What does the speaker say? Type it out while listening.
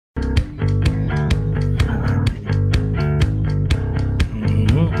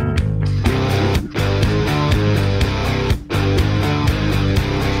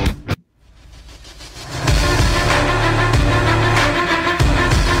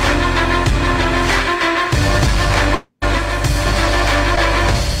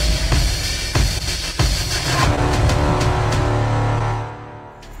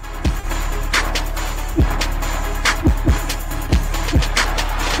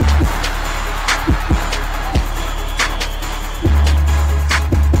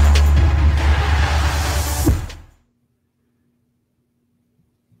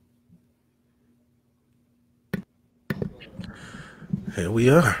Here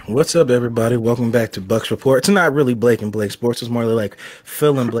we are. What's up, everybody? Welcome back to Bucs Report. It's not really Blake and Blake Sports. It's more like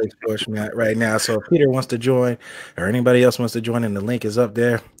Phil and Blake Sports right now. So if Peter wants to join or anybody else wants to join, and the link is up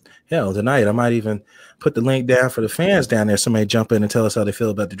there. Hell, tonight I might even put the link down for the fans down there. Somebody jump in and tell us how they feel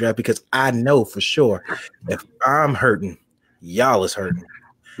about the draft, because I know for sure if I'm hurting, y'all is hurting.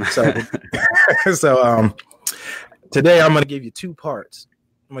 So, today I'm going to give you two parts.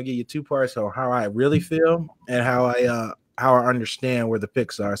 I'm going to give you two parts on how I really feel and how I understand where the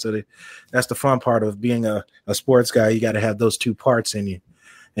picks are. So that's the fun part of being a sports guy. You got to have those two parts in you.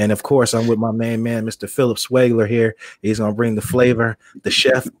 And of course, I'm with my main man, Mr. Philip Swagler here. He's going to bring the flavor, the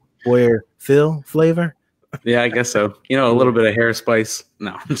chef Boyer Phil flavor. Yeah, I guess so. You know, a little bit of hair spice.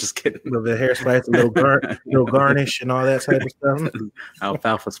 No, I'm just kidding. A little bit of hair spice, a little garnish and all that type of stuff.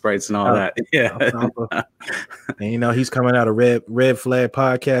 Alfalfa sprites and all that. Yeah. Alfalfa. And, you know, he's coming out of Red Flag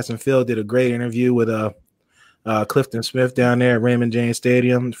podcast, and Phil did a great interview with Clifton Smith down there at Raymond James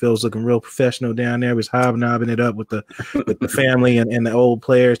Stadium. Phil's looking real professional down there. He was hobnobbing it up with the family and the old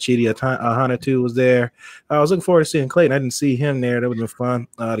players. Chidi Ahanatu was there. I was looking forward to seeing Clayton. I didn't see him there. That would have been fun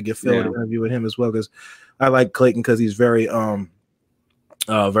to get Phil to interview with him as well, because I like Clayton because he's very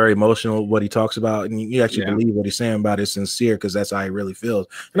emotional what he talks about, and you actually believe what he's saying about it, sincere, because that's how he really feels,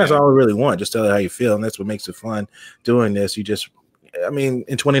 and that's all we really want. Just tell it how you feel, and that's what makes it fun doing this. In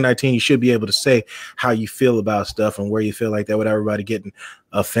 2019, you should be able to say how you feel about stuff and where you feel like that without everybody getting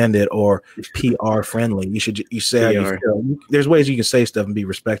offended or PR friendly. You say how you feel. There's ways you can say stuff and be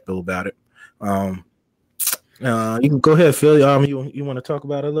respectful about it. You can go ahead, Phil. You want to talk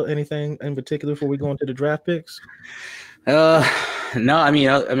about anything in particular before we go into the draft picks? No, I mean,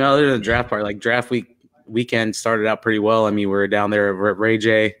 other than the draft part, like draft weekend started out pretty well. I mean, we were down there at Ray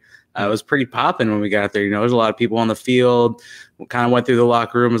J. It was pretty popping when we got there. You know, there's a lot of people on the field. We kind of went through the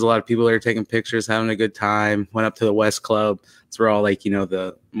locker room. There's a lot of people there taking pictures, having a good time. Went up to the West Club. It's where all, like, you know,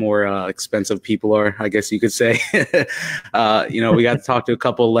 the more expensive people are, I guess you could say. You know, we got to talk to a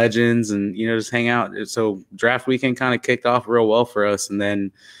couple of legends and, you know, just hang out. So draft weekend kind of kicked off real well for us. And then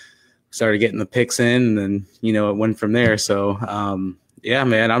started getting the picks in, and then, you know, it went from there. So, yeah,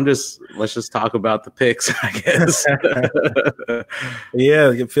 man, let's just talk about the picks, I guess.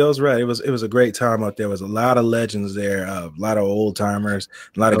 Yeah, it feels right. It was a great time out there. There was a lot of legends there, a lot of old timers,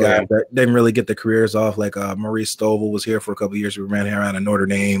 a lot of guys that didn't really get the careers off. Like Maurice Stovall was here for a couple of years. We ran here out of Notre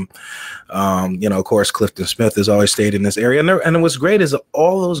Dame. You know, of course, Clifton Smith has always stayed in this area. And what's great is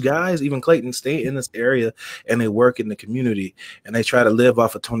all those guys, even Clayton, stay in this area and they work in the community, and they try to live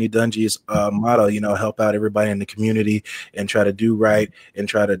off of Tony Dungy's motto, you know, help out everybody in the community and try to do right. And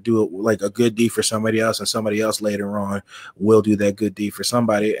try to do it like a good deed for somebody else, and somebody else later on will do that good deed for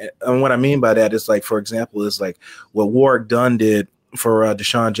somebody. And what I mean by that is, like, for example, is like what Warwick Dunn did for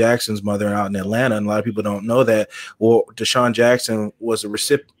Deshaun Jackson's mother out in Atlanta. And a lot of people don't know that. Well, Deshaun Jackson was a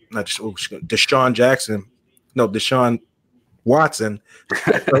recipient, not Deshaun Jackson, no, Deshaun Watson.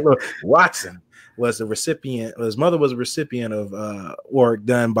 Watson was a recipient. His mother was a recipient of Warwick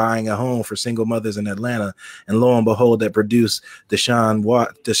Dunn buying a home for single mothers in Atlanta, and lo and behold, that produced Deshaun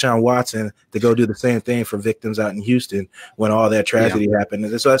Watson to go do the same thing for victims out in Houston when all that tragedy happened.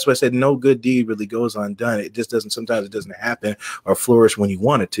 And so that's why I said no good deed really goes undone. It just doesn't. Sometimes it doesn't happen or flourish when you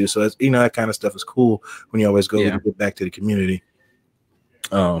want it to. So it's, you know, that kind of stuff is cool when you always go to get back to the community.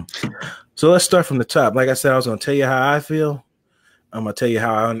 So let's start from the top. Like I said, I was going to tell you how I feel. I'm going to tell you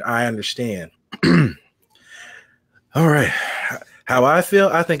how I understand. All right. How I feel,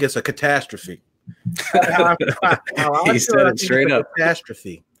 I think it's a catastrophe. He said it straight up.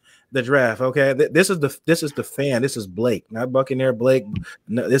 Catastrophe. The draft. Okay. This is the fan. This is Blake, not Buccaneer Blake.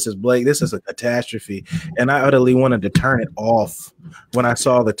 No, this is Blake. This is a catastrophe. And I utterly wanted to turn it off when I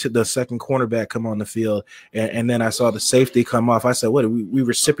saw the second cornerback come on the field, and then I saw the safety come off. I said, what, we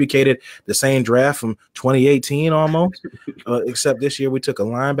reciprocated the same draft from 2018 almost, except this year we took a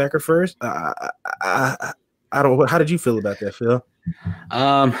linebacker first. I don't. How did you feel about that, Phil?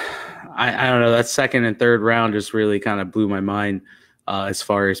 I don't know. That second and third round just really kind of blew my mind. As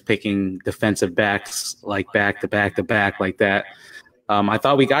far as picking defensive backs like back to back like that. I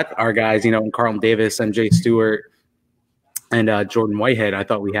thought we got our guys, you know, Carlton Davis, MJ Stewart, and Jordan Whitehead. I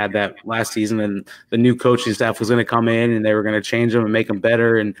thought we had that last season, and the new coaching staff was going to come in and they were going to change them and make them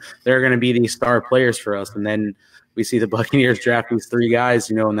better, and they're going to be these star players for us. And then we see the Buccaneers draft these three guys,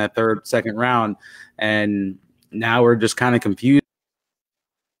 you know, in that second round, and now we're just kind of confused.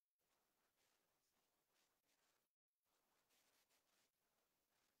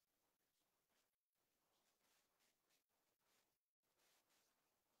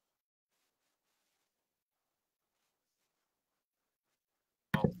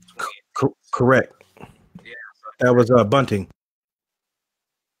 Correct. That was Bunting.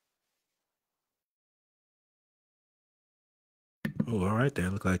 Oh, all right there.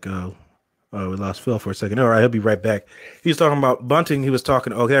 Look like we lost Phil for a second. All right, he'll be right back. He was talking about bunting. He was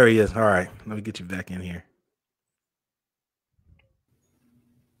talking. Oh, there he is. All right, let me get you back in here.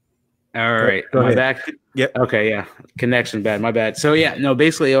 All right. Am I back? Yep. Okay. Yeah. Connection bad. My bad. So yeah, no,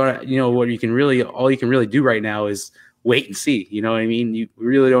 basically, what you can really do right now is wait and see. You know what I mean? You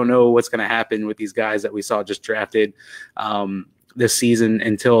really don't know what's going to happen with these guys that we saw just drafted this season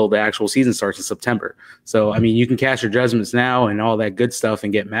until the actual season starts in September. So, I mean, you can cast your judgments now and all that good stuff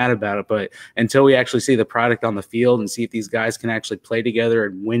and get mad about it. But until we actually see the product on the field and see if these guys can actually play together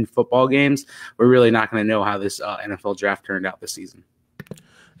and win football games, we're really not going to know how this NFL draft turned out this season.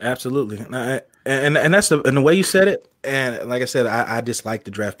 Absolutely, and that's the way you said it. And like I said, I dislike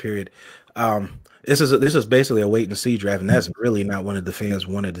the draft period. This is basically a wait and see draft, and that's really not what the fans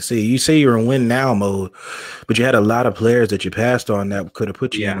wanted to see. You say you're in win now mode, but you had a lot of players that you passed on that could have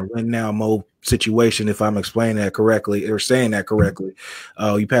put you in a win now mode situation. If I'm explaining that correctly or saying that correctly,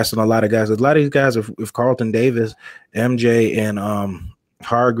 you passed on a lot of guys. A lot of these guys, if Carlton Davis, MJ, and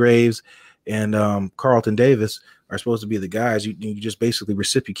Hargraves, and Carlton Davis are supposed to be the guys. You just basically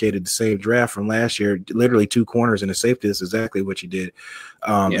reciprocated the same draft from last year, literally 2 corners and a safety. That's exactly what you did.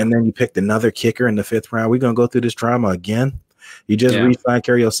 And then you picked another kicker in the 5th round. We're going to go through this drama again. You just re-signed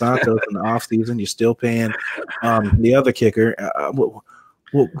Cario Santos in the offseason. You're still paying the other kicker.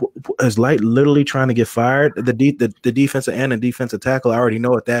 Is Light literally trying to get fired? The defensive end and defensive tackle, I already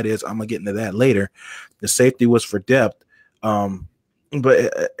know what that is. I'm going to get into that later. The safety was for depth.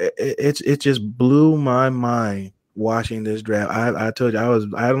 But it just blew my mind watching this draft. I told you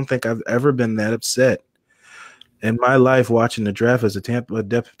I don't think I've ever been that upset in my life watching the draft as a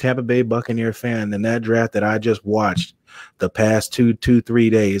Tampa Bay Buccaneer fan. And that draft that I just watched the past 3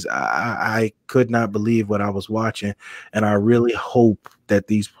 days, I could not believe what I was watching. And I really hope that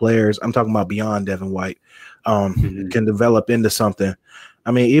these players, I'm talking about beyond Devin White, can develop into something. I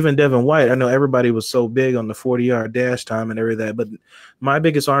mean, even Devin White, I know everybody was so big on the 40-yard dash time and everything, but my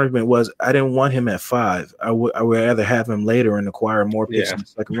biggest argument was I didn't want him at 5. I would rather have him later and acquire more picks in the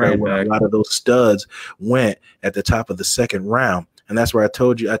second round, where a lot of those studs went at the top of the second round. And that's where I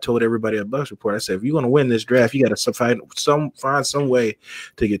told everybody at Bucs Report, I said, if you're going to win this draft, you got to find some way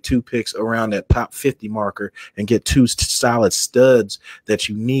to get 2 picks around that top 50 marker and get 2 solid studs that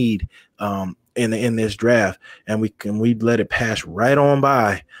you need in this draft, and we let it pass right on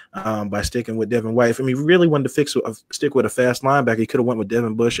by sticking with Devin White. If he really wanted to stick with a fast linebacker, he could have went with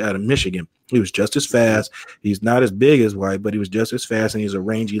Devin Bush out of Michigan. He was just as fast. He's not as big as White, but he was just as fast, and he's a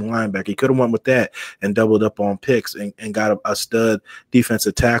rangy linebacker. He could have went with that and doubled up on picks and got a stud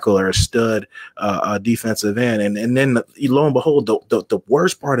defensive tackle or a stud defensive end. And then lo and behold, the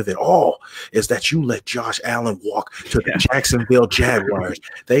worst part of it all is that you let Josh Allen walk to the Jacksonville Jaguars.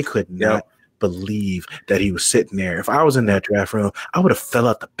 They could not believe that he was sitting there. If I was in that draft room, I would have fell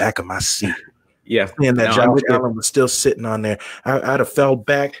out the back of my seat. And that Josh Allen was still sitting on there. I'd have fell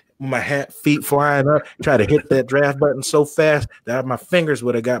back, my feet flying up, try to hit that draft button so fast that my fingers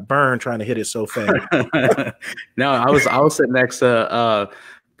would have got burned trying to hit it so fast. No, I was sitting next to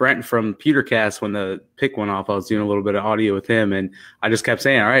Brent from Pewtercast when the pick went off. I was doing a little bit of audio with him, and I just kept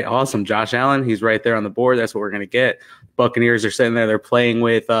saying, all right, awesome, Josh Allen, he's right there on the board. That's what we're going to get. Buccaneers are sitting there, they're playing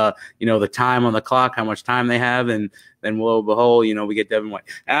with the time on the clock, how much time they have, and then lo and behold, we get Devin White.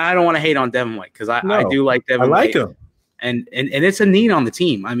 And I don't want to hate on Devin White because I do like Devin White. I like him. And it's a need on the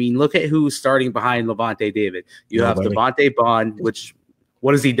team. I mean, look at who's starting behind Levante David. You have Devontae Bond, which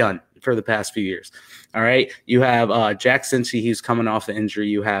what has he done for the past few years? All right. You have Jack Cincy, he's coming off the injury.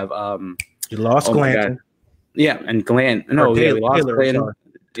 You have you lost Glenn. Yeah, and Glenn. No, we lost Glenn.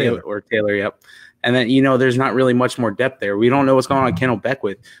 Or Taylor, yep. And then, there's not really much more depth there. We don't know what's going on with Kendall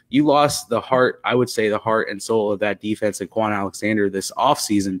Beckwith. You lost the heart, I would say, the heart and soul of that defense in Quan Alexander this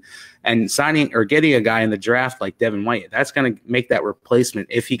offseason. And signing or getting a guy in the draft like Devin White, that's going to make that replacement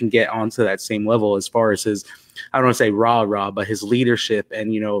if he can get onto that same level as far as his, I don't want to say raw, but his leadership.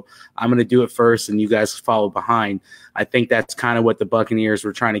 And, I'm going to do it first and you guys follow behind. I think that's kind of what the Buccaneers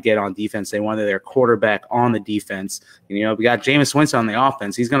were trying to get on defense. They wanted their quarterback on the defense. We got Jameis Winston on the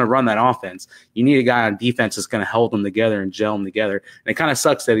offense. He's going to run that offense. You need a guy on defense that's going to hold them together and gel them together. And it kind of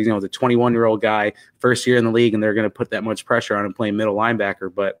sucks that he's, the 21-year-old guy, first year in the league, and they're going to put that much pressure on him playing middle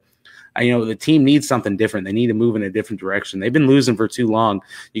linebacker. But the team needs something different. They need to move in a different direction. They've been losing for too long.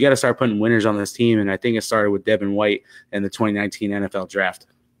 You got to start putting winners on this team, and I think it started with Devin White in the 2019 NFL draft.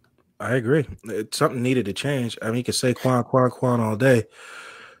 I agree. Something needed to change. I mean, you could say Quan all day.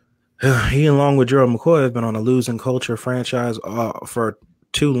 He, along with Gerald McCoy, have been on a losing culture franchise for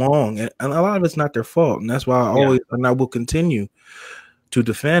too long, and a lot of it's not their fault, and that's why I will continue to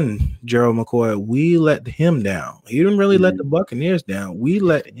defend Gerald McCoy, we let him down. He didn't really let the Buccaneers down. We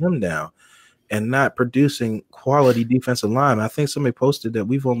let him down, and not producing quality defensive linemen. I think somebody posted that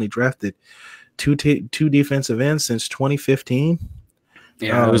we've only drafted two defensive ends since 2015.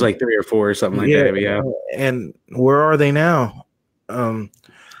 Yeah, it was like 3 or 4 or something like that. But yeah, and where are they now?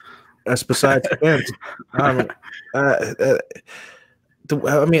 That's besides Spence. I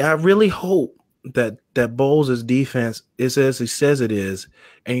mean, I really hope that Bowles' defense is as he says it is,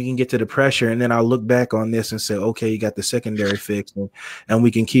 and you can get to the pressure, and then I'll look back on this and say, okay, you got the secondary fixed, and we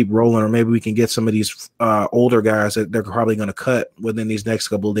can keep rolling, or maybe we can get some of these older guys that they're probably going to cut within these next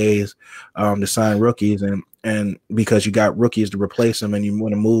couple of days to sign rookies, and because you got rookies to replace them, and you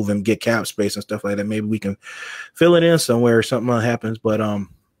want to move and get cap space and stuff like that, maybe we can fill it in somewhere or something happens, but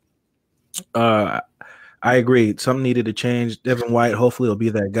I agree. Something needed to change. Devin White, hopefully, will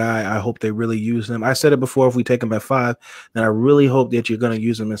be that guy. I hope they really use him. I said it before, if we take him at 5, then I really hope that you're going to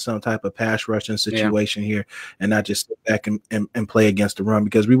use him in some type of pass rushing situation here and not just sit back and play against the run,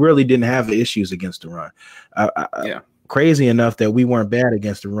 because we really didn't have issues against the run. Crazy enough that we weren't bad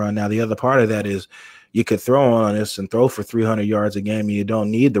against the run. Now, the other part of that is you could throw on us and throw for 300 yards a game, and you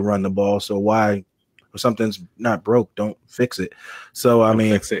don't need to run the ball. So why, if something's not broke, don't fix it. So, I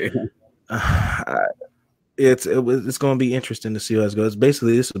mean, it's going to be interesting to see how it goes. This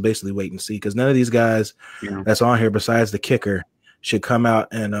is basically wait and see, because none of these guys that's on here besides the kicker should come out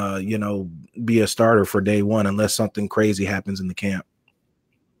and be a starter for day one unless something crazy happens in the camp.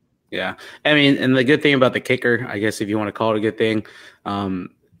 Yeah, I mean, and the good thing about the kicker, I guess if you want to call it a good thing,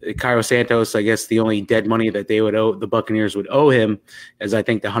 Cairo Santos, I guess the only dead money that the Buccaneers would owe him is, I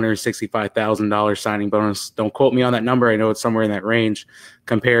think, the $165,000 signing bonus. Don't quote me on that number. I know it's somewhere in that range,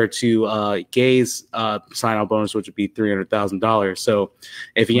 compared to Gay's sign-out bonus, which would be $300,000. So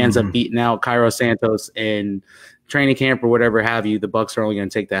if he ends up beating out Cairo Santos in training camp or whatever have you, the Bucs are only going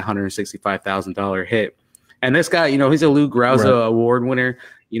to take that $165,000 hit. And this guy, he's a Lou Grauza Award winner,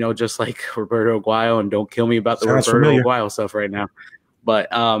 just like Roberto Aguayo. And don't kill me about the Roberto Aguayo stuff right now. But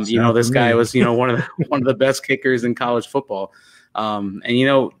this guy was one of the best kickers in college football.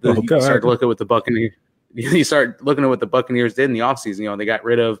 You start looking at what the Buccaneers. You start looking at what the Buccaneers did in the offseason. They got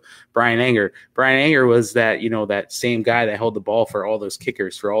rid of Brian Anger. Brian Anger was that that same guy that held the ball for all those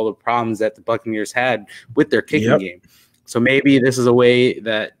kickers, for all the problems that the Buccaneers had with their kicking game. So maybe this is a way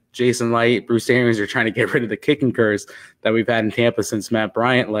that Jason Light, Bruce Arians are trying to get rid of the kicking curse that we've had in Tampa since Matt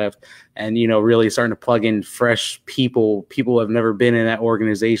Bryant left, and really starting to plug in fresh people who have never been in that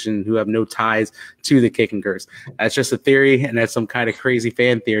organization, who have no ties to the kicking curse. That's just a theory, and that's some kind of crazy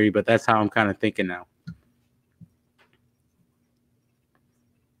fan theory, but that's how I'm kind of thinking now.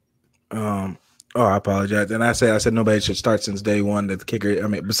 I apologize. And I said nobody should start since day one. That the kicker,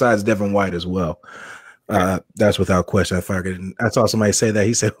 besides Devin White as well. That's without question. I saw somebody say that.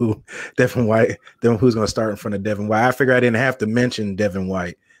 He said, "Who? Devin White? Then who's going to start in front of Devin White?" I figured I didn't have to mention Devin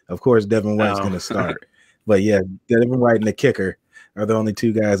White. Of course, Devin White's going to start. But yeah, Devin White and the kicker are the only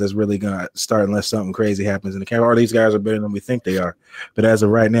two guys that's really going to start unless something crazy happens in the camp. All these guys are better than we think they are. But as of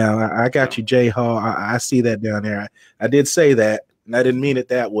right now, I got you, Jay Hall. I see that down there. I did say that, and I didn't mean it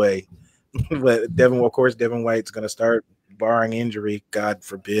that way. But Devin White's going to start, barring injury. God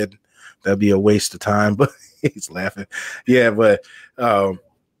forbid. That'd be a waste of time, but he's laughing. Yeah, but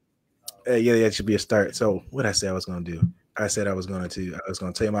that should be a start. So what I said I was going to do, I said I was going to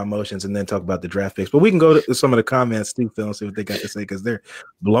tell you my emotions and then talk about the draft picks. But we can go to some of the comments too, Phil, and see what they got to say, because they're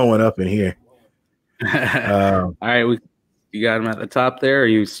blowing up in here. All right, you got them at the top there, or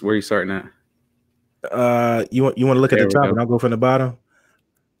where are you starting at? You want to look at the top, and I'll go from the bottom.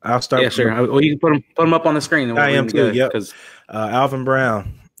 I'll start. Yeah, sure. Well, you can put them up on the screen. I am too. Yeah, because Alvin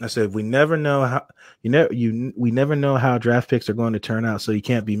Brown. I said we never know how we never know how draft picks are going to turn out, so you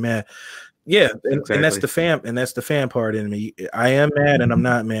can't be mad. Yeah, exactly. and that's the fan part in me. I am mad and I'm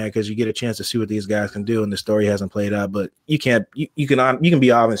not mad, because you get a chance to see what these guys can do, and the story hasn't played out. But you can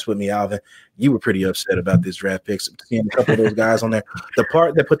be honest with me, Alvin. You were pretty upset about this draft picks, seeing a couple of those guys on there. The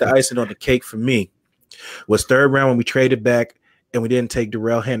part that put the icing on the cake for me was third round when we traded back and we didn't take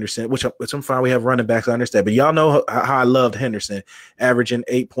Darrell Henderson, which I'm fine. We have running backs, I understand. But y'all know how I loved Henderson, averaging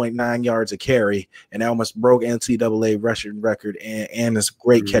 8.9 yards a carry, and almost broke NCAA rushing record, and is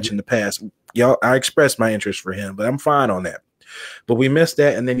great catching the pass. Y'all, I expressed my interest for him, but I'm fine on that. But we missed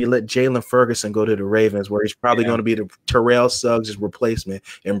that, and then you let Jalen Ferguson go to the Ravens, where he's probably going to be the Terrell Suggs' replacement,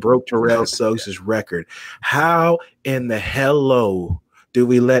 and broke Terrell Suggs' record. How in the hello do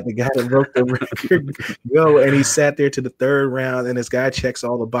we let the guy that broke the record go? And he sat there to the third round, and this guy checks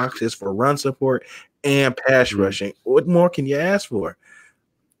all the boxes for run support and pass rushing. What more can you ask for?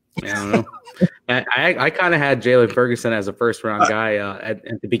 I don't know. I kind of had Jalen Ferguson as a first round guy at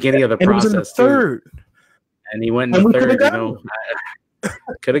the beginning of the and process, he was in the third. too. And he went in the third,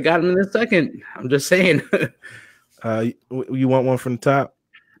 could have gotten him in the second. I'm just saying. You want one from the top?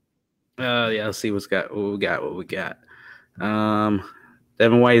 Yeah, let's see what we got.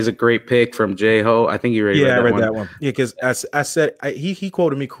 Devin White is a great pick from J Ho. I think you read that one. Yeah, because I said he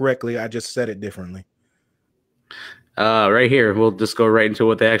quoted me correctly. I just said it differently. Right here, we'll just go right into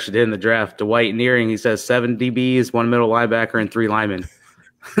what they actually did in the draft. Dwight Nearing, he says 7 DBs, 1 middle linebacker, and 3 linemen.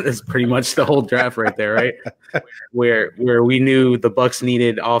 That's pretty much the whole draft right there, right? Where we knew the Bucs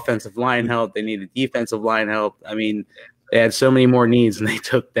needed offensive line help, they needed defensive line help. I mean, they had so many more needs, and they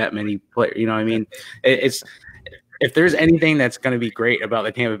took that many players. You know what I mean? It's if there's anything that's going to be great about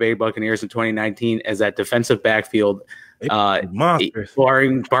the Tampa Bay Buccaneers in 2019 is that defensive backfield.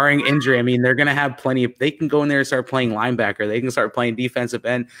 Barring injury, I mean, they're going to have plenty of. They can go in there and start playing linebacker. They can start playing defensive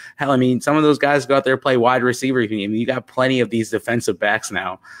end. Hell, I mean, some of those guys go out there and play wide receiver. I mean, you got plenty of these defensive backs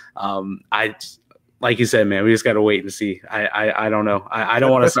now. Like you said, man, we just got to wait and see. I don't know. I don't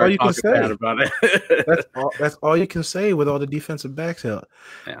want to start talking bad about it. That's all you can say with all the defensive backs help.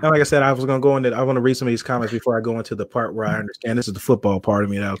 Yeah. Now, like I said, I was going to go into. I want to read some of these comments before I go into the part where I understand this is the football part of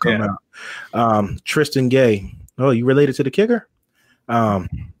me that'll come out. Tristan Gay. Oh, you related to the kicker?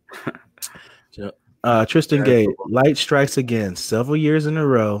 Tristan Gay, light strikes again, several years in a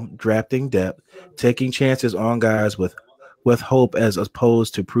row, drafting depth, taking chances on guys with hope as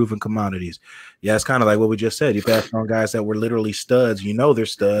opposed to proven commodities. Yeah, it's kind of like what we just said. You passed on guys that were literally studs. You know they're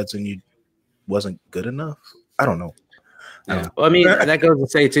studs, and you wasn't good enough. I don't know. Well, I mean, that goes to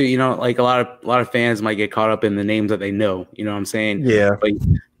say too. You know, like a lot of fans might get caught up in the names that they know. You know what I'm saying? Yeah. Like,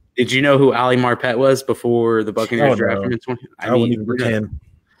 did you know who Ali Marpet was before the Buccaneers drafted him in 20? I wouldn't even pretend.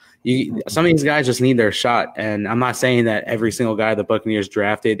 Some of these guys just need their shot, and I'm not saying that every single guy the Buccaneers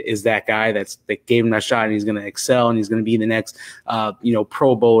drafted is that guy that gave him that shot and he's going to excel and he's going to be the next,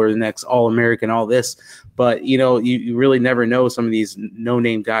 Pro Bowler, the next All-American, all this. But you really never know some of these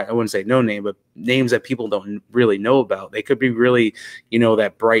no-name guys. I wouldn't say no-name, but names that people don't really know about. They could be really,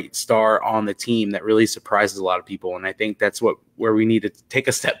 that bright star on the team that really surprises a lot of people. And I think that's where we need to take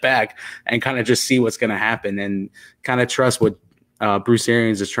a step back and kind of just see what's going to happen and kind of trust what Bruce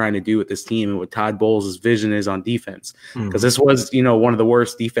Arians is trying to do with this team and what Todd Bowles' vision is on defense. Because this was, one of the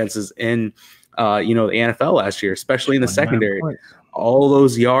worst defenses in, the NFL last year, especially in the secondary. All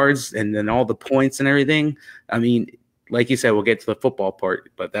those yards and then all the points and everything. I mean, like you said, we'll get to the football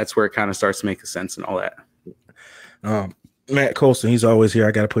part, but that's where it kind of starts to make sense and all that. Matt Colson, he's always here.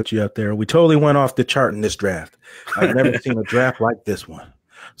 I got to put you up there. We totally went off the chart in this draft. I've never seen a draft like this one.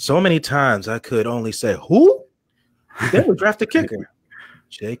 So many times I could only say, who? They would draft a kicker.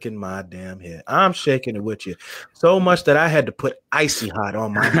 Shaking my damn head. I'm shaking it with you. So much that I had to put icy hot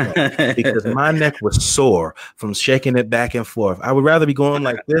on my neck because my neck was sore from shaking it back and forth. I would rather be going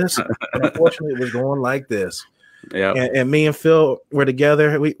like this. But unfortunately, it was going like this. Yeah. And me and Phil were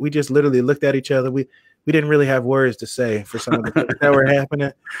together. We just literally looked at each other. We didn't really have words to say for some of the things that were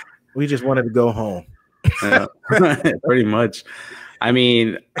happening. We just wanted to go home. Yeah. Pretty much. I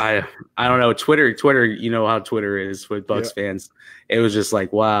mean, I don't know. Twitter, you know how Twitter is with Bucs fans. It was just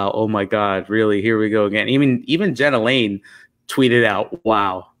like, wow, oh my God, really? Here we go again. Even Jenna Lane tweeted out,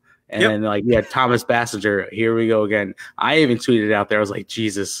 wow. And then like, Thomas Bassinger, here we go again. I even tweeted out there. I was like,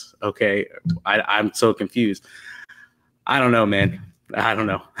 Jesus, okay. I'm so confused. I don't know, man. I don't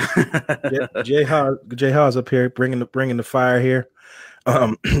know. Jay Haas up here bringing the fire here.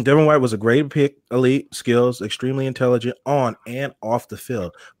 Devin White was a great pick, elite skills, extremely intelligent on and off the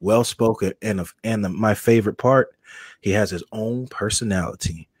field, well spoken, and my favorite part, he has his own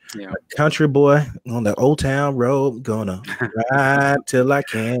personality. Yeah. A country boy on the old town road, gonna ride till I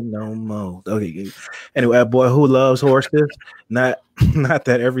can no more. Okay. Anyway, a boy who loves horses, not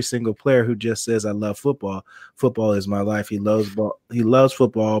that every single player who just says I love football. Football is my life. He loves ball. He loves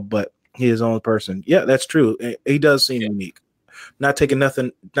football, but he is his own person. Yeah, that's true. He does seem unique. Not taking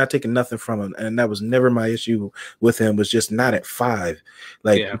nothing from him, and that was never my issue with him. Was just not at 5.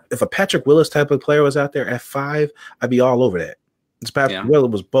 Like if a Patrick Willis type of player was out there at 5, I'd be all over that. Patrick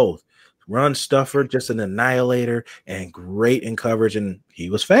Willis was both run stuffer, just an annihilator, and great in coverage, and he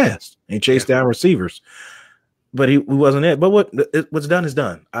was fast and he chased down receivers. But he wasn't it. But what's done is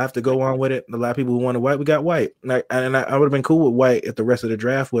done. I have to go on with it. A lot of people who wanted White, we got White, and I would have been cool with White if the rest of the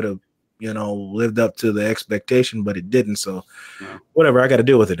draft would have, lived up to the expectation, but it didn't. So whatever, I got to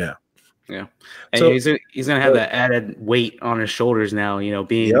deal with it now. Yeah. And so, he's going to have that added weight on his shoulders now,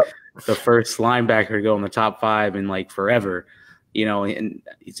 being the first linebacker to go in the top 5 in like forever, and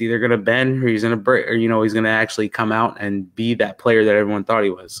it's either going to bend or he's going to break, or, he's going to actually come out and be that player that everyone thought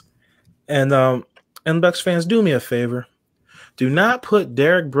he was. And Bucks fans, do me a favor. Do not put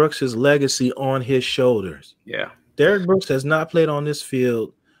Derrick Brooks' legacy on his shoulders. Yeah. Derrick Brooks has not played on this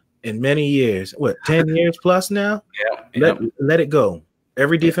field in many years. What, 10 years plus now? Yeah. Let it go.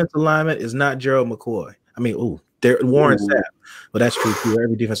 Every defensive lineman is not Gerald McCoy. I mean, Warren Sapp. Well, that's true too.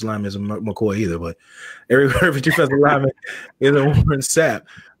 Every defensive lineman isn't McCoy either, but every defensive lineman is a Warren Sapp.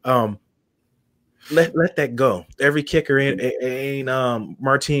 Let that go. Every kicker ain't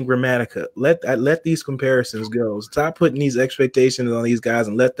Martin Gramatica. Let these comparisons go. Stop putting these expectations on these guys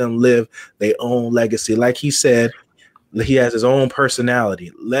and let them live their own legacy. Like he said, he has his own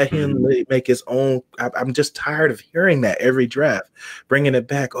personality. Let him make his own. I'm just tired of hearing that every draft, bringing it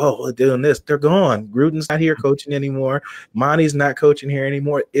back. Oh, we're doing this. They're gone. Gruden's not here coaching anymore. Monty's not coaching here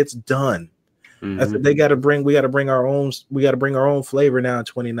anymore. It's done. I said we got to bring our own flavor now in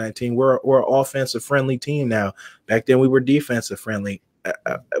 2019. We're an offensive friendly team now. Back then we were defensive friendly.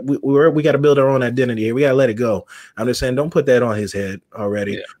 We got to build our own identity here. We got to let it go. I'm just saying, don't put that on his head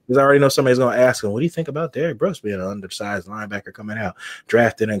already, because I already know somebody's going to ask him, what do you think about Derrick Brooks being an undersized linebacker coming out,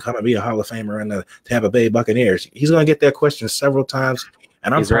 drafted and coming to be a Hall of Famer in the Tampa Bay Buccaneers? He's going to get that question several times,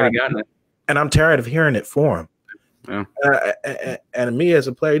 and I'm tired of hearing it for him. Yeah. And me as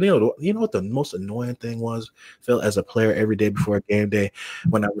a player, you know what the most annoying thing was, Phil, as a player every day before game day,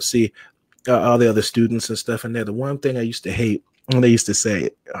 when I would see all the other students and stuff in there, the one thing I used to hate when they used to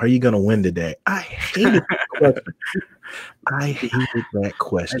say, "Are you going to win today?" I hated that question. I hated that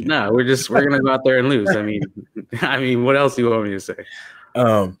question. No, we're going to go out there and lose. I mean, what else do you want me to say?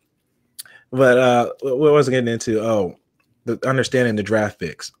 But what was I getting into? Oh, the understanding the draft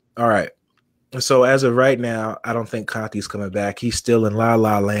picks. All right. So as of right now, I don't think Conti's coming back. He's still in La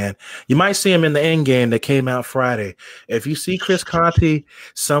La Land. You might see him in the end game that came out Friday. If you see Chris Conti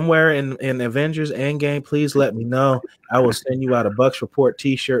somewhere in Avengers Endgame, please let me know. I will send you out a Bucs Report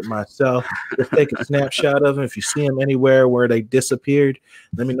T-shirt myself. Just take a snapshot of him. If you see him anywhere where they disappeared,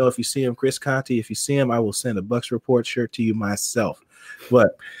 let me know if you see him, Chris Conti. If you see him, I will send a Bucs Report shirt to you myself.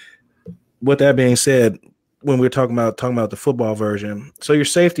 But with that being said, when we're talking about the football version, so your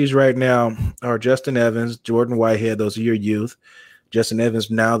safeties right now are Justin Evans, Jordan Whitehead. Those are your youth. Justin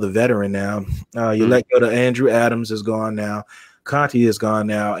Evans now the veteran now. You let go to Andrew Adams is gone now. Conti is gone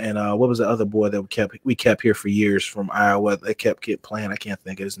now. And what was the other boy that we kept here for years from Iowa? They kept playing. I can't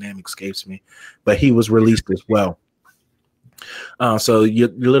think of his name, escapes me, but he was released as well. So you're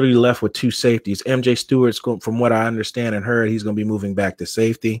literally left with two safeties. MJ Stewart's from what I understand and heard, he's going to be moving back to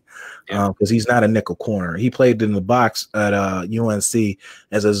safety because he's not a nickel corner. He played in the box at UNC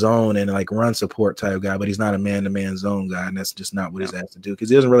as a zone and like run support type guy, but he's not a man-to-man zone guy, and that's just not what he's asked to do because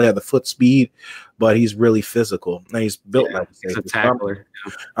he doesn't really have the foot speed, but he's really physical and he's built like a safety. He's a tackler.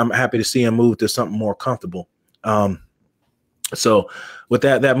 I'm happy to see him move to something more comfortable. So with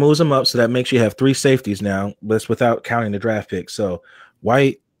that moves him up. So that makes you have three safeties now, but it's without counting the draft picks. So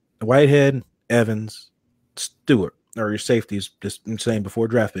Whitehead, Evans, Stewart are your safeties, just I'm saying before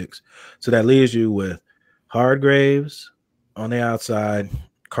draft picks. So that leaves you with Hargraves on the outside,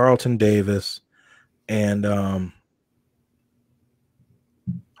 Carlton Davis, and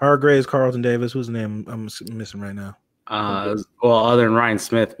Hargraves, Carlton Davis. Whose name I'm missing right now? Well, other than Ryan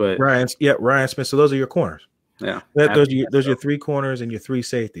Smith, but Ryan Smith. So those are your corners. Yeah, those are your three corners and your three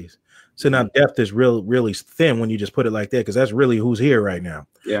safeties. So now depth is really thin when you just put it like that, because that's really who's here right now.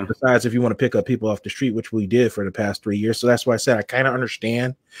 Yeah. Besides, if you want to pick up people off the street, which we did for the past 3 years, so that's why I said I kind of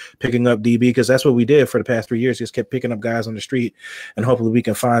understand picking up DB, because that's what we did for the past 3 years. Just kept picking up guys on the street, and hopefully we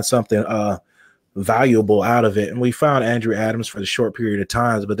can find something valuable out of it. And we found Andrew Adams for the short period of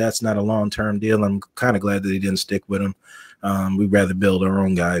times, but that's not a long-term deal. I'm kind of glad that he didn't stick with him. We'd rather build our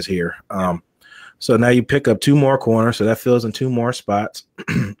own guys here. So now you pick up two more corners, so that fills in two more spots,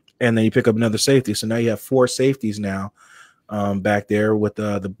 and then you pick up another safety. So now you have four safeties now back there with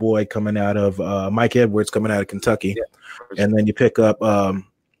the boy coming out of Mike Edwards coming out of Kentucky, and then you pick up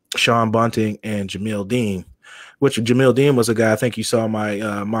Sean Bunting and Jamil Dean, which Jamil Dean was a guy I think you saw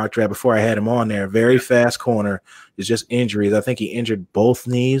my mock draft before I had him on there. Very fast corner. It's just injuries. I think he injured both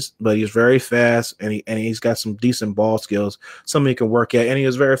knees, but he's very fast, and he's got some decent ball skills, something he can work at. And he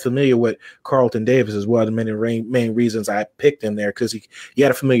was very familiar with Carlton Davis as well. The main reasons I picked him there, because he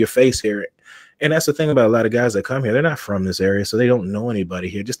had a familiar face here. And that's the thing about a lot of guys that come here. They're not from this area, so they don't know anybody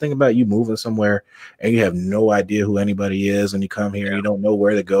here. Just think about you moving somewhere and you have no idea who anybody is, and you come here and you don't know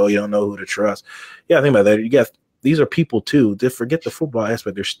where to go. You don't know who to trust. Yeah, think about that. These are people too. They forget the football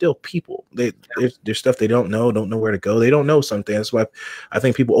aspect. They're still people. There's stuff they don't know where to go. They don't know something. That's why I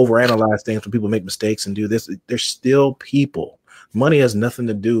think people overanalyze things when people make mistakes and do this. They're still people. Money has nothing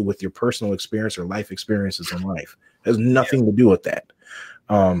to do with your personal experience or life experiences in life. It has nothing to do with that.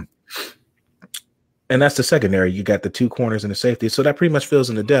 And that's the secondary. You got the two corners and the safety. So that pretty much fills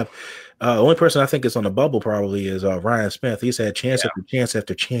in the depth. The only person I think is on the bubble probably is Ryan Smith. He's had chance after chance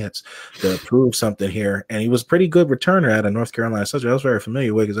after chance to prove something here. And he was a pretty good returner out of North Carolina Central. I was very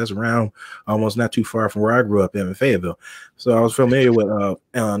familiar with because that's around almost not too far from where I grew up in Fayetteville. So I was familiar with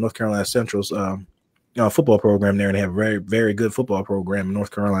North Carolina Central's football program there, and they have a very, very good football program in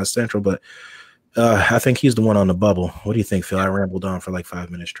North Carolina Central. But I think he's the one on the bubble. What do you think, Phil? I rambled on for like 5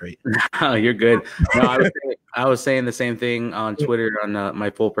 minutes straight. Oh, you're good. No, I was saying the same thing on Twitter on my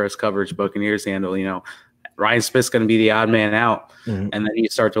full press coverage Buccaneers handle. You know, Ryan Smith's going to be the odd man out, and then you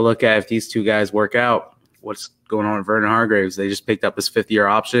start to look at if these two guys work out, what's going on with Vernon Hargreaves? They just picked up his 5th-year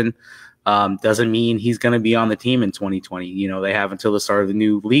option. Doesn't mean he's going to be on the team in 2020. You know, they have until the start of the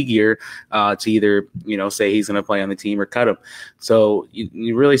new league year to either say he's going to play on the team or cut him. So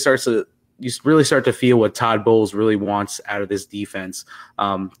you really start to feel what Todd Bowles really wants out of this defense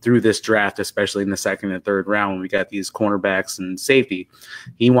through this draft, especially in the 2nd and 3rd round when we got these cornerbacks and safety.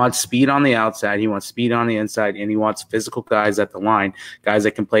 He wants speed on the outside, he wants speed on the inside, and he wants physical guys at the line, guys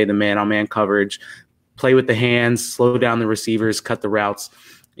that can play the man-on-man coverage, play with the hands, slow down the receivers, cut the routes,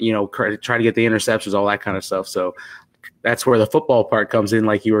 try to get the interceptions, all that kind of stuff. So that's where the football part comes in,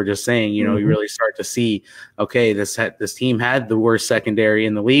 like you were just saying. You really start to see, okay, this team had the worst secondary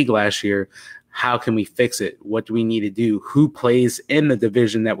in the league last year. How can we fix it? What do we need to do? Who plays in the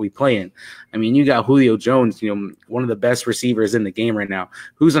division that we play in? I mean, you got Julio Jones, one of the best receivers in the game right now.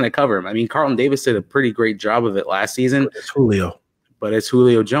 Who's going to cover him? I mean, Carlton Davis did a pretty great job of it last season. It's Julio. But it's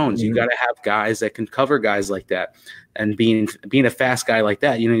Julio Jones. You got to have guys that can cover guys like that. And being a fast guy like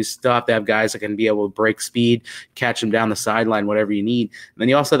that, you still have to have guys that can be able to break speed, catch him down the sideline, whatever you need. And then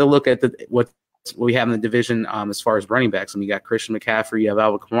you also have to look at what we have in the division as far as running backs. I mean, you got Christian McCaffrey, you have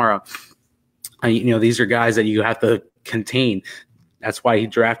Alvin Kamara. These are guys that you have to contain. That's why he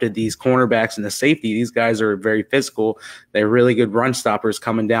drafted these cornerbacks and the safety. These guys are very physical. They're really good run stoppers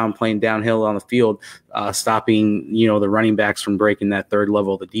coming down, playing downhill on the field, stopping, the running backs from breaking that 3rd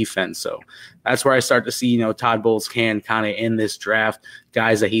level of the defense. So that's where I start to see, Todd Bowles can kind of in this draft,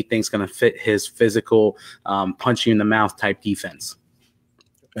 guys that he thinks going to fit his physical, punch you in the mouth type defense.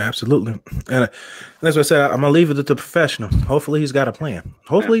 Absolutely. And that's what I said. I'm going to leave it to the professional. Hopefully he's got a plan.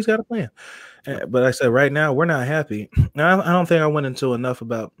 He's got a plan. But like I said, right now, we're not happy. Now, I don't think I went into enough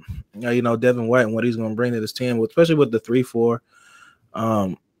about, Devin White and what he's going to bring to this team, especially with the 3-4.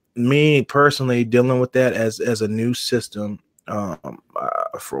 Me personally, dealing with that as a new system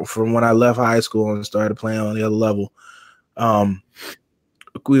from when I left high school and started playing on the other level, they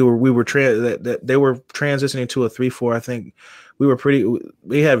were transitioning to a 3-4. I think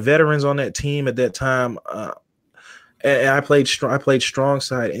we had veterans on that team at that time. And I played strong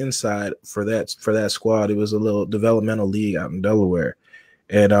side inside for that squad. It was a little developmental league out in Delaware,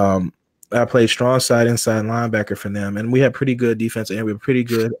 and I played strong side inside linebacker for them. And we had pretty good defense, and we were pretty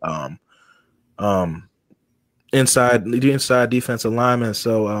good inside defensive linemen.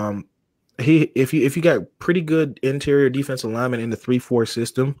 So if you got pretty good interior defensive linemen in the 3-4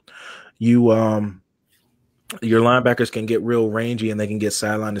 system, your linebackers can get real rangy and they can get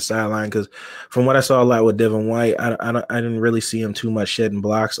sideline to sideline. Because from what I saw a lot with Devin White, I didn't really see him too much shedding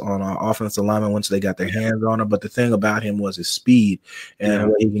blocks on offensive linemen once they got their hands on him. But the thing about him was his speed and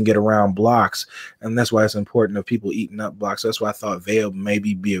what he can get around blocks, and that's why it's important of people eating up blocks. That's why I thought Vail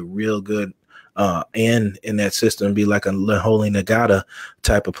maybe be a real good in that system, be like a Holy Nagata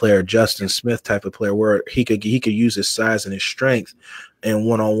type of player, Justin Smith type of player, where he could use his size and his strength in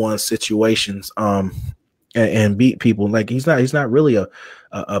one-on-one situations. And beat people. Like he's not really a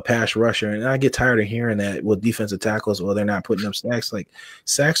pass rusher, and I get tired of hearing that with defensive tackles. Well, they're not putting up sacks. Like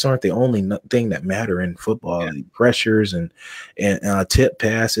sacks aren't the only thing that matter in football. Yeah. Pressures and tip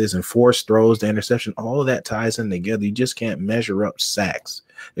passes and forced throws to interception, all of that ties in together. You just can't measure up sacks,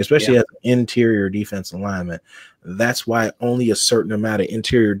 especially as an interior defensive lineman. That's why only a certain amount of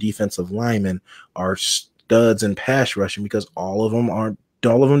interior defensive linemen are studs in pass rushing, because all of them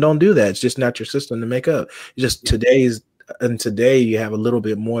don't do that. It's just not your system to make up. It's just today you have a little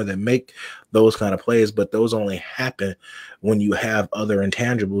bit more that make those kind of plays, but those only happen when you have other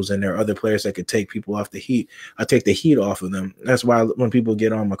intangibles and there are other players that could take people off the heat. I take the heat off of them. That's why when people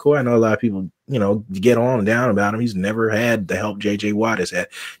get on McCoy, I know a lot of people, get on and down about him. He's never had the help J.J. Watt has had.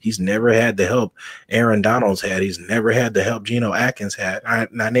 He's never had the help Aaron Donald's had. He's never had the help Geno Atkins had. I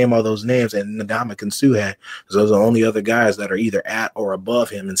name all those names, and Ndamukong Suh had, because those are the only other guys that are either at or above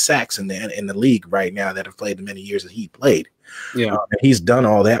him in sacks in the league right now that have played the many years that he played. Yeah, and he's done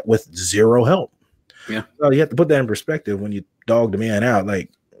all that with zero help. Yeah, so you have to put that in perspective when you dog the man out.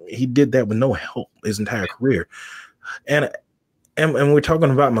 Like, he did that with no help his entire career, and And we're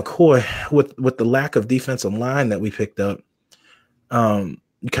talking about McCoy with the lack of defensive line that we picked up.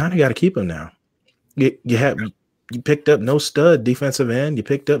 You kind of got to keep him now. You picked up no stud defensive end. You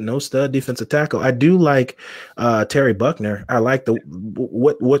picked up no stud defensive tackle. I do like Terry Buckner. I like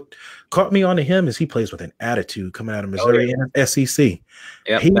what caught me onto him is he plays with an attitude coming out of Missouri and SEC.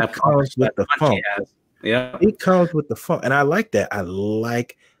 Yep, he comes with the funk. Yeah, he comes with the funk, and I like that. I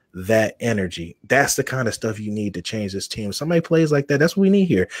like that energy. That's the kind of stuff you need to change this team. Somebody plays like that. That's what we need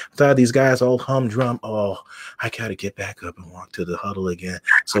here. Without these guys all humdrum. Oh, I gotta get back up and walk to the huddle again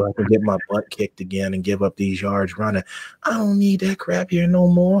so I can get my butt kicked again and give up these yards running. I don't need that crap here no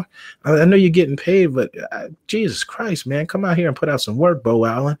more. I know you're getting paid, but Jesus Christ, man, come out here and put out some work, Bo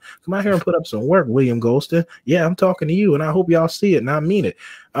Allen. Come out here and put up some work, William Golston. Yeah, I'm talking to you, and I hope y'all see it, and I mean it.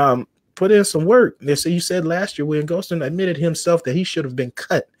 Put in some work. So you said last year, William Golston admitted himself that he should have been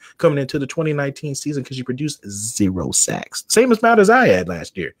cut coming into the 2019 season because you produced 0 sacks. Same amount as I had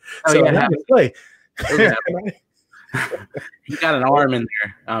last year. Oh, so yeah, play. He got an arm in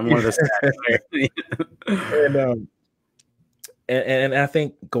there. One of the sacks. and I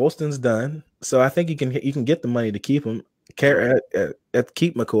think Golston's done. So I think you can get the money to keep him.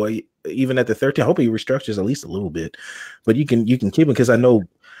 Keep McCoy even at the 13. I hope he restructures at least a little bit, but you can keep him because I know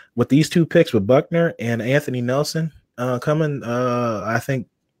with these 2 picks with Buckner and Anthony Nelson coming, I think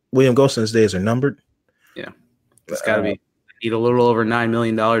William Golston's days are numbered. Yeah, it's got to be. Need a little over $9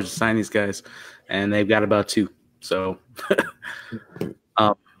 million to sign these guys, and they've got about 2. So,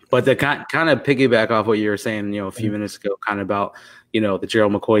 but to kind of piggyback off what you were saying, a few minutes ago, kind of about the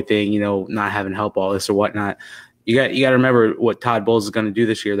Gerald McCoy thing, not having help, all this or whatnot. You got to remember what Todd Bowles is going to do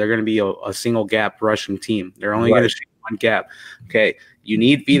this year. They're going to be a single gap rushing team. They're only going to shoot one gap. Okay, you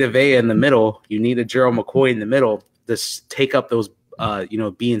need Vita Vea in the middle. You need a Gerald McCoy in the middle to take up those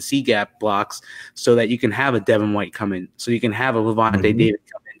B and C gap blocks so that you can have a Devin White come in, so you can have a Levante David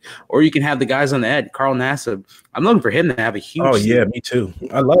come in, or you can have the guys on the edge. Carl Nassib, I'm looking for him to have a huge. Oh yeah, me too.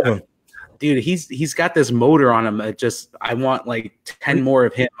 I love him, dude. He's got this motor on him. I want like 10 more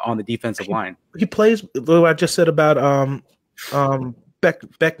of him on the defensive line. He plays. What I just said about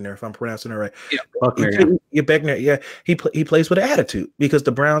Beckner, if I'm pronouncing it right. Yeah, Buckner. Beckner. Yeah, he plays with an attitude because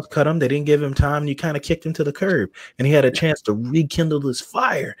the Browns cut him. They didn't give him time. And you kind of kicked him to the curb, and he had a chance to rekindle his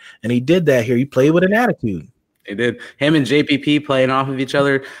fire, and he did that here. He played with an attitude. They did. Him and JPP playing off of each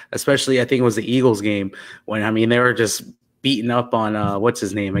other, especially I think it was the Eagles game when they were just beating up on what's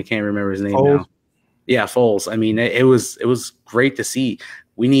his name? I can't remember his name now. Yeah, Foles. I mean, it was great to see.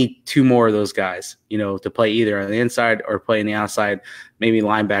 We need 2 more of those guys, to play either on the inside or play on the outside, maybe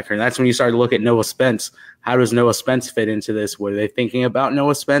linebacker. And that's when you start to look at Noah Spence. How does Noah Spence fit into this? Were they thinking about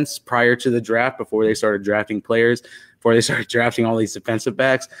Noah Spence prior to the draft, before they started drafting players, before they started drafting all these defensive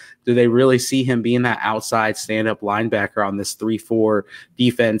backs? Do they really see him being that outside stand-up linebacker on this 3-4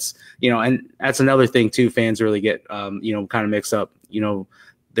 defense? And that's another thing, too, fans really get, kind of mixed up.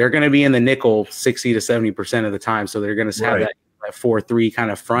 They're going to be in the nickel 60 to 70% of the time, so they're going to have that 4-3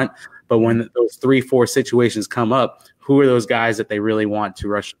 kind of front. But when those 3-4 situations come up, who are those guys that they really want to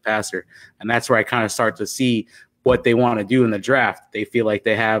rush the passer? And that's where I kind of start to see what they want to do in the draft. They feel like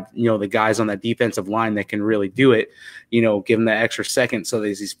they have, the guys on that defensive line that can really do it, give them that extra second. So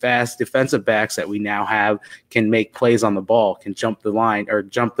there's these fast defensive backs that we now have can make plays on the ball, can jump the line or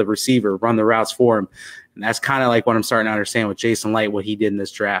jump the receiver, run the routes for him. And that's kind of like what I'm starting to understand with Jason Light, what he did in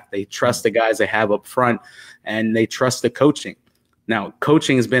this draft. They trust the guys they have up front, and they trust the coaching. Now,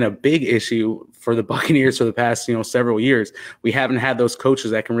 coaching has been a big issue for the Buccaneers for the past, several years. We haven't had those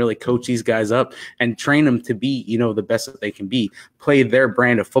coaches that can really coach these guys up and train them to be, the best that they can be, play their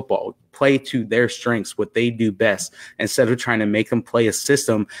brand of football, play to their strengths, what they do best, instead of trying to make them play a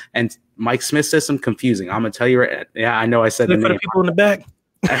system. And Mike Smith's system, confusing. I'm going to tell you right. Yeah, I know I said the name. People in the back.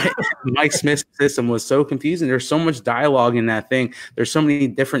 Mike Smith's system was so confusing. There's so much dialogue in that thing. There's so many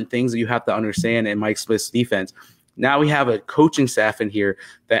different things that you have to understand in Mike Smith's defense. Now we have a coaching staff in here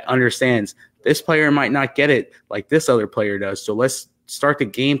that understands this player might not get it like this other player does. So let's start the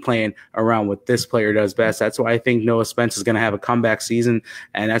game plan around what this player does best. That's why I think Noah Spence is going to have a comeback season.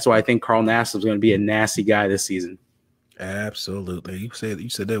 And that's why I think Carl Nassib is going to be a nasty guy this season. Absolutely. You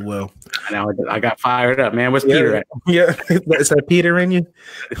said that well. I know. I got fired up, man. Where's Peter at? Yeah. Is that Peter in you?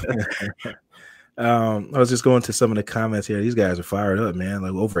 I was just going to some of the comments here. These guys are fired up, man.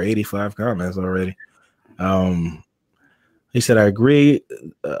 Like over 85 comments already. He said, I agree.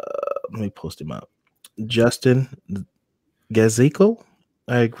 Let me post him up. Justin Gazico,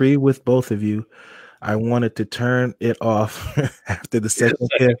 I agree with both of you. I wanted to turn it off after the second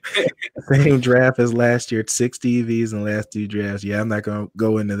same draft as last year. 6 DVs in the last 2 drafts. Yeah, I'm not going to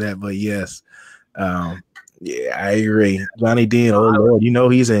go into that, but yes. Yeah, I agree. Johnny Dean, oh Lord, you know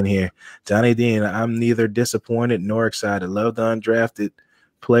he's in here. Johnny Dean, I'm neither disappointed nor excited. Love the undrafted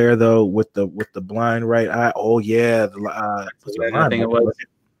player though with the blind right eye. Oh yeah, I think it was.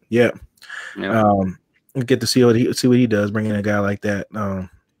 Yeah. Get to see what he does, bringing a guy like that.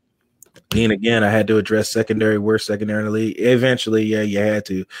 And again, I had to address secondary, worst secondary in the league. Eventually, yeah, you had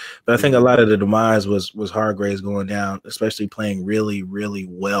to. But I think a lot of the demise was Hargraves going down, especially playing really, really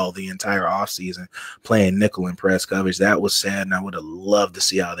well the entire offseason, playing nickel and press coverage. That was sad, and I would have loved to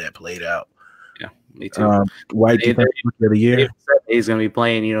see how that played out. Yeah, me too. White defense of the year. He's going to be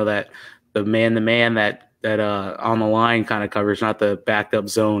playing, that the man that on the line kind of coverage, not the backed up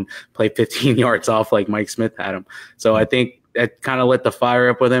zone, play 15 yards off like Mike Smith had him. So I think that kind of lit the fire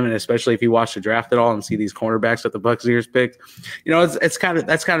up with him, and especially if you watch the draft at all and see these cornerbacks that the Buccaneers picked, that's kind of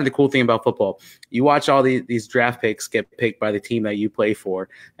the cool thing about football. You watch all these draft picks get picked by the team that you play for,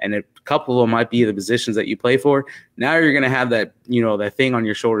 and a couple of them might be the positions that you play for. Now you're going to have that, that thing on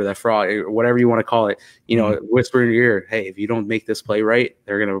your shoulder, that fraud, or whatever you want to call it, whisper in your ear, hey, if you don't make this play right,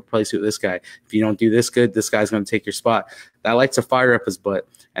 they're going to replace you with this guy. If you don't do this good, this guy's going to take your spot. That lights a fire up his butt.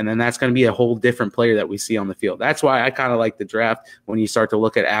 And then that's going to be a whole different player that we see on the field. That's why I kind of like the draft when you start to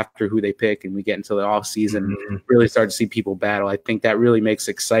look at after who they pick and we get into the offseason, really start to see people battle. I think that really makes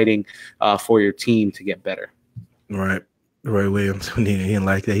it exciting for your team to get better. Right. Roy Williams, he didn't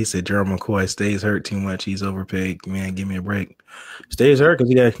like that. He said Gerald McCoy stays hurt too much. He's overpaid. Man, give me a break. Stays hurt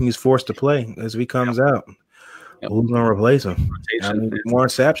because he's forced to play as he comes out. Yep. Who's going to replace him? Warren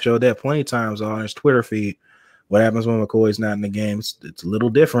Sapp showed that plenty of times on his Twitter feed. What happens when McCoy's not in the game? It's a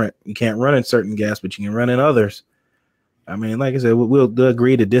little different. You can't run in certain gaps, but you can run in others. I mean, like I said, we'll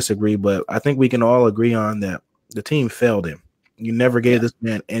agree to disagree, but I think we can all agree on that the team failed him. You never gave this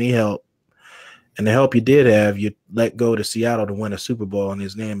man any help. And the help you did have, you let go to Seattle to win a Super Bowl, and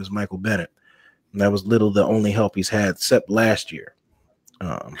his name is Michael Bennett. And that was the only help he's had, except last year.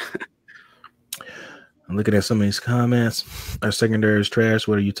 I'm looking at some of these comments. Our secondary is trash.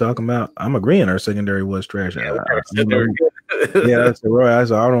 What are you talking about? I'm agreeing our secondary was trash. Yeah, that's Roy. I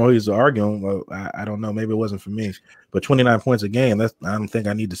don't know who he's arguing. Well, I don't know. Maybe it wasn't for me. But 29 points a game, I don't think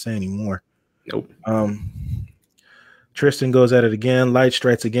I need to say anymore. Nope. Tristan goes at it again. Light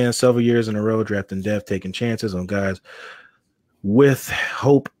strikes again. Several years in a row, drafting depth, taking chances on guys with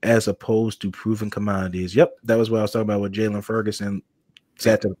hope as opposed to proven commodities. Yep, that was what I was talking about with Jalen Ferguson.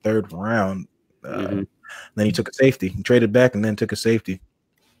 Sat to the third round. Then he took a safety. He traded back and then took a safety.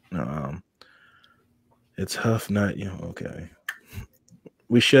 It's Huff, not you. Okay.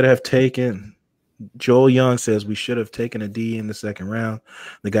 We should have taken – Joel Young says we should have taken a D in the second round.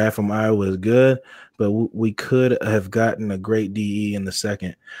 The guy from Iowa is good, but we could have gotten a great DE in the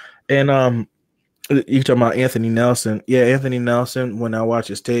second. And you're talking about Anthony Nelson. Yeah, Anthony Nelson, when I watch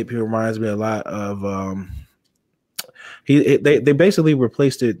his tape, he reminds me a lot of they basically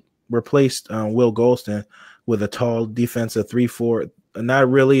replaced Will Golston with a tall defensive 3-4, not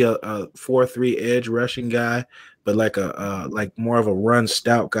really a 4-3 edge rushing guy, but like like more of a run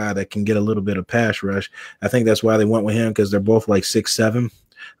stout guy that can get a little bit of pass rush. I think that's why they went with him, because they're both like 6'7",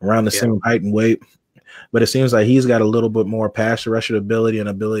 around the same height and weight. But it seems like he's got a little bit more pass rushing ability and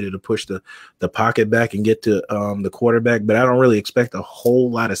ability to push the pocket back and get to the quarterback. But I don't really expect a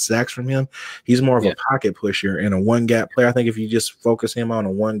whole lot of sacks from him. He's more of a pocket pusher and a one-gap player. I think if you just focus him on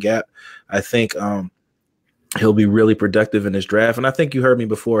a one-gap, I think he'll be really productive in this draft. And I think you heard me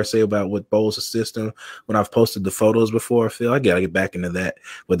before say about what Bowles' system when I've posted the photos before. Phil, I got to get back into that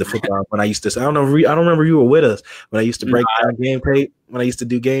with the football. When I used to, I don't remember you were with us when I used to break down game tape. When I used to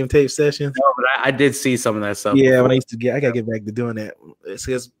do game tape sessions. No, but I did see some of that stuff. Yeah, before. When I used to I got to get back to doing that. It's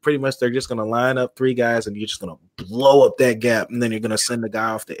because pretty much they're just going to line up three guys and you're just going to blow up that gap. And then you're going to send the guy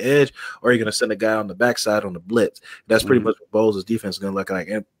off the edge or you're going to send the guy on the backside on the blitz. That's pretty much what Bowles' defense is going to look like.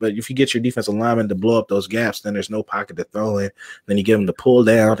 But if you get your defensive lineman to blow up those gaps, then there's no pocket to throw in. Then you get them to pull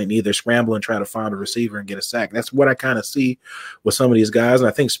down and either scramble and try to find a receiver and get a sack. That's what I kind of see with some of these guys. And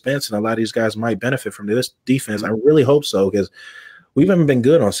I think Spence and a lot of these guys might benefit from this defense. I really hope so, because we haven't been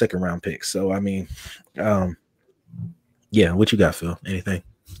good on second-round picks. So, I mean, yeah, what you got, Phil? Anything?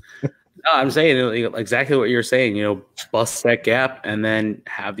 No, I'm saying exactly what you're saying, bust that gap and then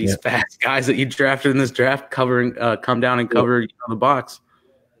have these fast guys that you drafted in this draft come down and cover the box.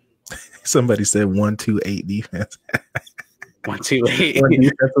 Somebody said 1-2-8 defense. 1-2-8. 1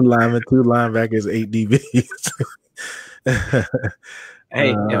 defensive lineman, 2 linebackers, 8 DBs.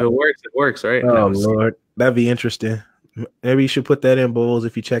 Hey, if it works, it works, right? Oh, Lord. That'd be interesting. Maybe you should put that in, Bowles,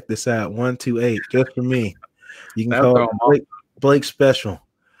 if you check this out. 1-2-8, just for me. You can call it Blake special.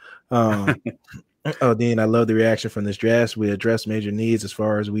 Dean, I love the reaction from this draft. We addressed major needs as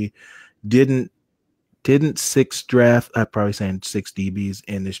far as we didn't didn't 6 draft, I'm probably saying 6 DBs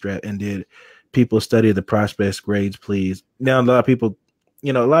in this draft, and did people study the prospects grades, please? Now, a lot of people,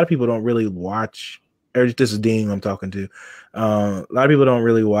 a lot of people don't really watch, or this is Dean I'm talking to. A lot of people don't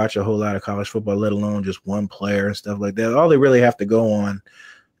really watch a whole lot of college football, let alone just one player and stuff like that. All they really have to go on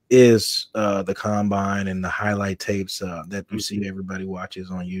is the combine and the highlight tapes that you see everybody watches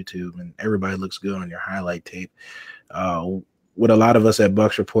on YouTube, and everybody looks good on your highlight tape. What a lot of us at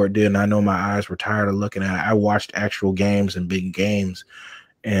Bucs Report did, and I know my eyes were tired of looking at it, I watched actual games and big games,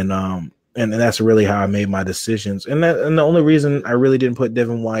 and that's really how I made my decisions. And the only reason I really didn't put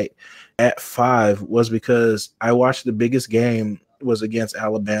Devin White at 5 was because I watched the biggest game was against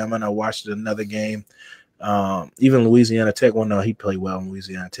Alabama, and I watched another game, even Louisiana Tech. Well, no, he played well in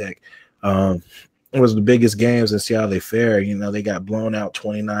Louisiana Tech. It was the biggest games and see how they fare. They got blown out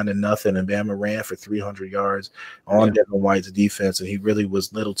 29-0, and Bama ran for 300 yards on Devin White's defense, and he really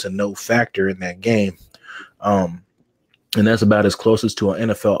was little to no factor in that game. And that's about as closest to an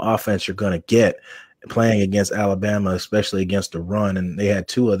NFL offense you're going to get playing against Alabama, especially against the run. And they had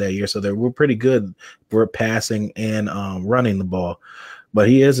Tua that year, so they were pretty good for passing and running the ball. But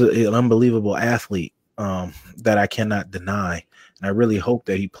he is an unbelievable athlete that I cannot deny. And I really hope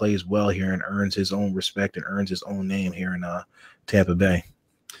that he plays well here and earns his own respect and earns his own name here in Tampa Bay.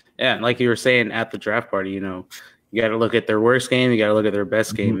 Yeah, and like you were saying at the draft party, you got to look at their worst game, you got to look at their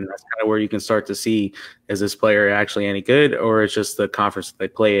best game, and that's kind of where you can start to see, is this player actually any good, or it's just the conference that they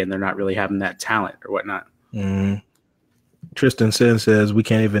play and they're not really having that talent or whatnot. Tristan Sin says we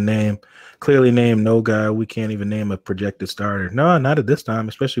can't even clearly name no guy. We can't even name a projected starter. No, not at this time,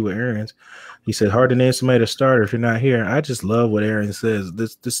 especially with Arians. He said hard to name somebody to starter if you're not here. I just love what Arians says.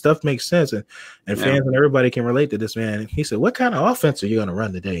 This stuff makes sense, and fans and everybody can relate to this, man. He said, what kind of offense are you going to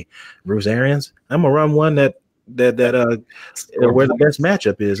run today, Bruce Arians? I'm going to run one that where the best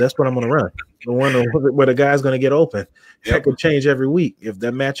matchup is. That's what I'm going to run. The one where the guy's going to get open. That could change every week. If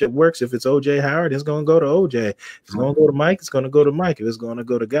that matchup works, if it's O.J. Howard, it's going to go to O.J. If it's going to go to Mike, it's going to go to Mike. If it's going to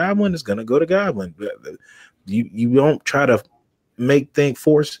go to Godwin, it's going to go to Godwin. You don't try to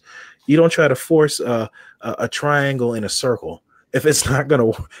you don't try to force a triangle in a circle. If it's not gonna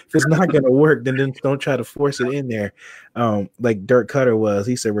work, then don't try to force it in there. Like Dirk Cutter was.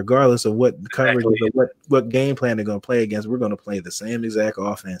 He said, regardless of what coverage or what game plan they're gonna play against, we're gonna play the same exact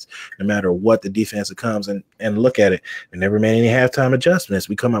offense, no matter what the defense comes. And look at it. We never made any halftime adjustments.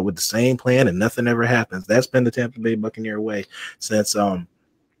 We come out with the same plan and nothing ever happens. That's been the Tampa Bay Buccaneer way since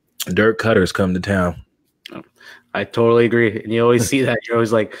Dirk Cutter's come to town. I totally agree. And you always see that. You're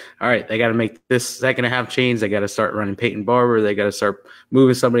always like, all right, they got to make this second half change. They got to start running Peyton Barber. They got to start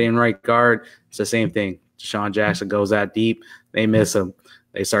moving somebody in right guard. It's the same thing. Deshaun Jackson goes that deep. They miss him.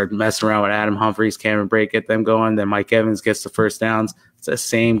 They start messing around with Adam Humphries, Cameron Brake, get them going. Then Mike Evans gets the first downs. It's the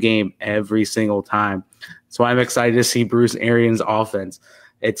same game every single time. That's why I'm excited to see Bruce Arians' offense.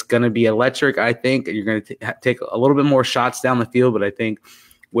 It's going to be electric, I think. You're going to take a little bit more shots down the field, but I think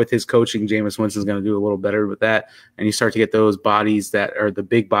with his coaching, Jameis Winston's going to do a little better with that. And you start to get those bodies that are the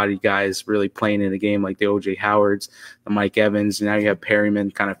big body guys really playing in the game, like the O.J. Howards, the Mike Evans. And now you have Perryman,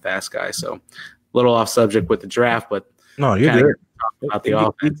 kind of fast guy. So a little off subject with the draft, but no, you're good. About the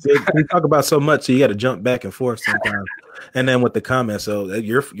offense. You talk about so much, so you got to jump back and forth sometimes. And then with the comments, so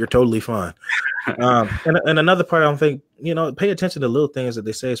you're totally fine. And another part, I don't think, pay attention to little things that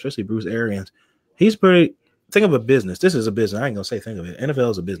they say, especially Bruce Arians. He's pretty. Think of a business. This is a business. I ain't gonna say think of it.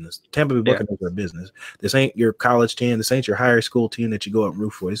 NFL is a business. Tampa Bay Buccaneers are a business. This ain't your college team. This ain't your higher school team that you go up and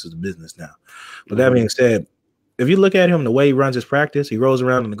root for. This is a business now. But that being said, if you look at him, the way he runs his practice, he rolls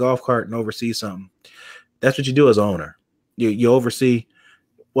around in the golf cart and oversees something. That's what you do as an owner. You oversee.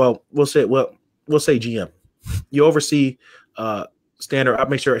 Well, we'll say GM. You oversee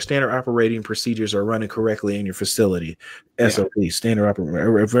make sure standard operating procedures are running correctly in your facility. SOP, standard operating.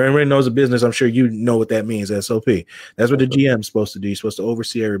 If everybody knows the business, I'm sure you know what that means. SOP. That's what the GM is supposed to do. You're supposed to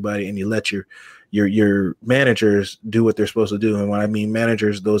oversee everybody, and you let your managers do what they're supposed to do. And when I mean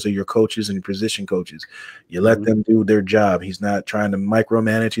managers, those are your coaches and your position coaches. You let them do their job. He's not trying to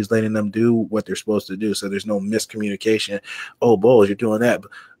micromanage. He's letting them do what they're supposed to do. So there's no miscommunication. Oh, Bowles, you're doing that,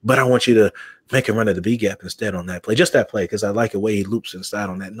 but I want you to make him run at the B gap instead on that play. Just that play, because I like the way he loops inside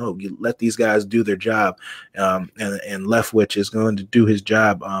on that. No, you let these guys do their job, and Leftwich is going to do his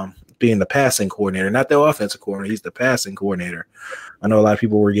job being the passing coordinator, not the offensive coordinator. He's the passing coordinator. I know a lot of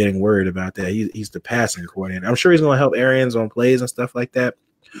people were getting worried about that. He's the passing coordinator. I'm sure he's going to help Arians on plays and stuff like that,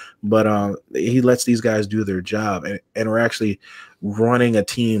 but he lets these guys do their job, and we're actually running a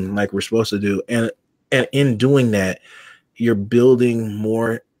team like we're supposed to do. And in doing that, you're building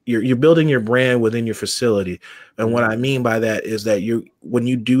more you're building your brand within your facility. And what Mhm. I mean by that is that when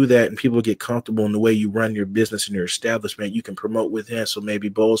you do that and people get comfortable in the way you run your business and your establishment, you can promote within. So maybe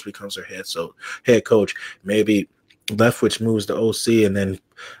Bowles becomes our head coach. Maybe Leftwich moves to OC, and then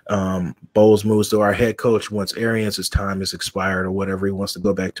Bowles moves to our head coach once Arians' time is expired or whatever he wants to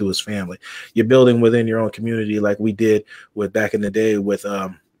go back to his family. You're building within your own community, like we did with back in the day with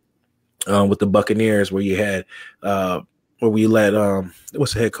the Buccaneers, where you had where we let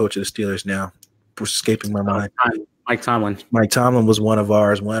what's the head coach of the Steelers now? Escaping my mind. Mike Tomlin. Mike Tomlin was one of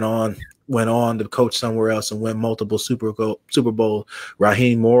ours. Went on to coach somewhere else and win multiple Super Bowl.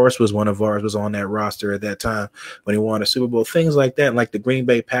 Raheem Morris was one of ours. Was on that roster at that time when he won a Super Bowl. Things like that. Like the Green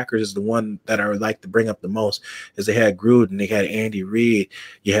Bay Packers is the one that I would like to bring up the most. Is they had Gruden, they had Andy Reid,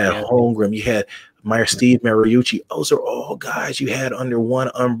 you had Holmgren, you had Steve Mariucci. Those are all guys you had under one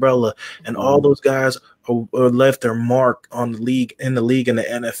umbrella, and all those guys left their mark on the league in the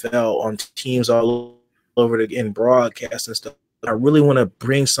NFL on teams all over in broadcast and stuff. I really want to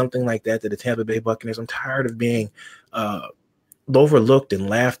bring something like that to the Tampa Bay Buccaneers. I'm tired of being overlooked and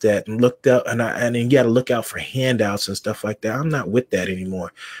laughed at and looked up, and you got to look out for handouts and stuff like that. I'm not with that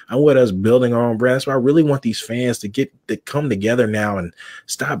anymore. I'm with us building our own brand. That's why I really want these fans to come together now and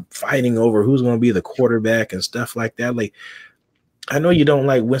stop fighting over who's going to be the quarterback and stuff like that. Like, I know you don't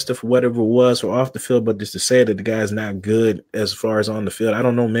like Winston for whatever it was or off the field, but just to say that the guy's not good as far as on the field. I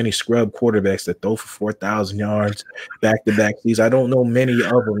don't know many scrub quarterbacks that throw for 4,000 yards back-to-back seasons. I don't know many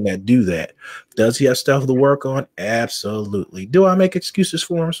of them that do that. Does he have stuff to work on? Absolutely. Do I make excuses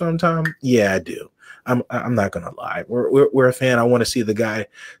for him sometimes? Yeah, I do. I'm not gonna lie. We're a fan. I want to see the guy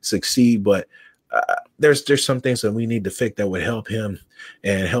succeed, but there's some things that we need to fix that would help him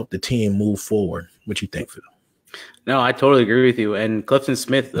and help the team move forward. What you think, Phil? No, I totally agree with you. And Clifton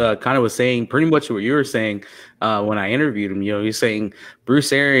Smith kind of was saying pretty much what you were saying when I interviewed him. He's saying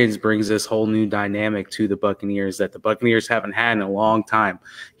Bruce Arians brings this whole new dynamic to the Buccaneers that the Buccaneers haven't had in a long time.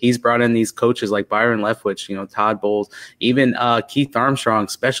 He's brought in these coaches like Byron Leftwich, Todd Bowles, even Keith Armstrong,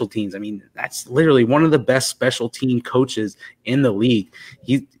 special teams. I mean, that's literally one of the best special team coaches in the league.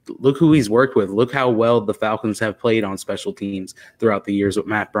 Look who he's worked with. Look how well the Falcons have played on special teams throughout the years with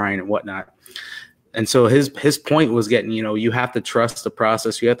Matt Bryan and whatnot. And so his point was getting, you have to trust the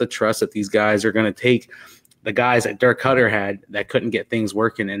process. You have to trust that these guys are going to take the guys that Dirk Cutter had that couldn't get things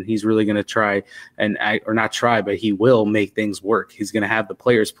working, and he's really going to try or not try, but he will make things work. He's going to have the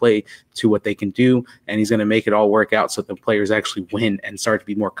players play to what they can do, and he's going to make it all work out so the players actually win and start to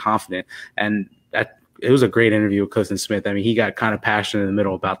be more confident. And it was a great interview with Clifton Smith. I mean, he got kind of passionate in the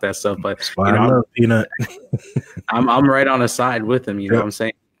middle about that stuff, but I'm right on his side with him. You know what I'm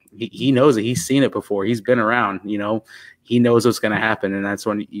saying? He knows it. He's seen it before. He's been around. He knows what's going to happen, and that's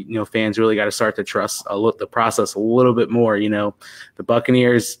when fans really got to start to trust the process a little bit more. The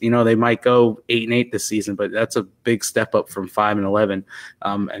Buccaneers, they might go 8-8 this season, but that's a big step up from 5-11,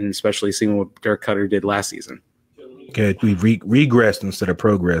 and especially seeing what Dirk Cutter did last season. Okay, we regressed instead of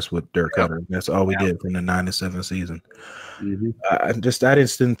progressed with Dirk Cutter. That's all we did from the 9-7 season. Mm-hmm. I just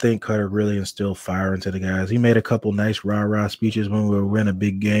didn't think Cutter really instilled fire into the guys. He made a couple nice rah-rah speeches when we were winning a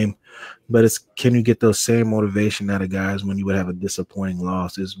big game, but can you get those same motivation out of guys when you would have a disappointing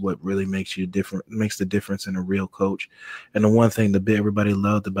loss is what really makes the difference in a real coach. And the one thing everybody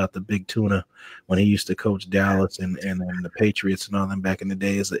loved about the Big Tuna when he used to coach Dallas and the Patriots and all them back in the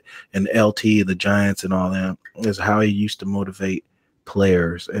days, and LT, the Giants and all them, is how he used to motivate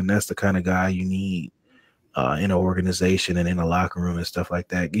players. And that's the kind of guy you need in an organization and in a locker room and stuff like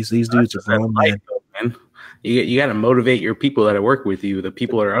that. These dudes are grown men. You got to motivate your people that work with you, the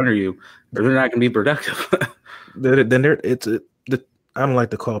people that are under you, or they're not going to be productive. I don't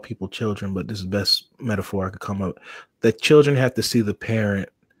like to call people children, but this is the best metaphor I could come up. The children have to see the parent,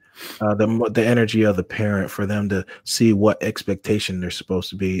 the energy of the parent for them to see what expectation they're supposed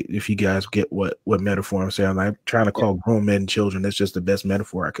to be. If you guys get what metaphor I'm saying, I'm not trying to call grown men children. That's just the best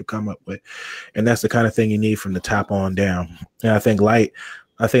metaphor I could come up with. And that's the kind of thing you need from the top on down. And I think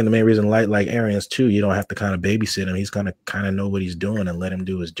the main reason Light like Arians too, you don't have to kind of babysit him. He's gonna kind of know what he's doing and let him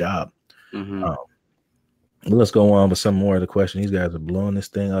do his job. Mm-hmm. Let's go on with some more of the question. These guys are blowing this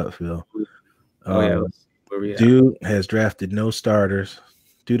thing up, Phil. Dude has drafted no starters.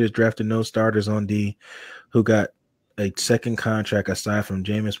 Dude has drafted no starters on D, who got a second contract aside from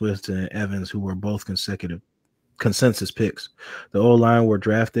Jameis Winston and Evans, who were both consensus picks. The O-line we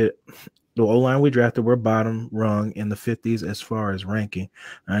drafted were bottom rung in the 50s as far as ranking.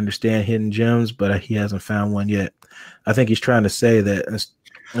 I understand hidden gems, but he hasn't found one yet. I think he's trying to say that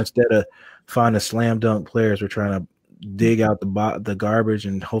instead of finding slam dunk players, we're trying to dig out the garbage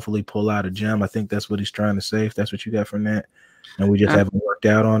and hopefully pull out a gem. I think that's what he's trying to say. If that's what you got from that. and we just haven't worked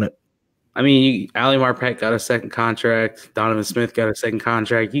out on it. I mean, Ali Marpet got a second contract. Donovan Smith got a second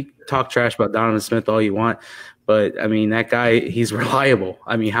contract. You talk trash about Donovan Smith all you want, but I mean, that guy, he's reliable.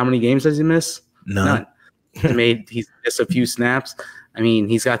 I mean, how many games does he miss? None. He's missed a few snaps. I mean,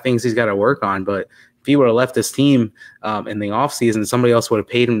 he's got things he's got to work on, but if he would have left this team in the offseason, somebody else would have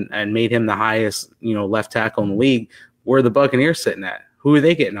paid him and made him the highest, left tackle in the league. Where are the Buccaneers sitting at? Who are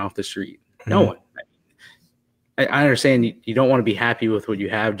they getting off the street? No one. I understand you don't want to be happy with what you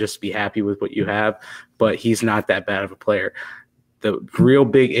have, just be happy with what you have, but he's not that bad of a player. The real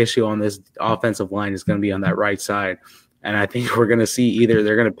big issue on this offensive line is going to be on that right side. And I think we're going to see either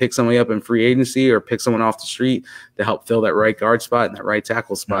they're going to pick somebody up in free agency or pick someone off the street to help fill that right guard spot and that right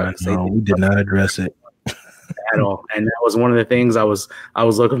tackle spot. No, we did not address it at all. And that was one of the things I was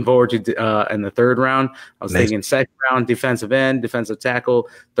looking forward to in the third round. I was thinking second round defensive end, defensive tackle,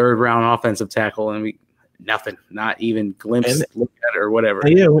 third round offensive tackle, and nothing, not even glimpse look at it or whatever.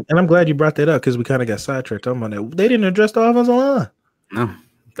 Yeah, and I'm glad you brought that up because we kind of got sidetracked talking about that. They didn't address the offensive line. No.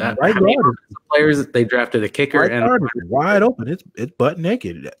 Right guard. Players that they drafted a kicker right and guard is wide open. It's butt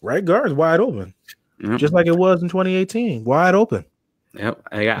naked. Right guard is wide open. Yep. Just like it was in 2018. Wide open. Yep.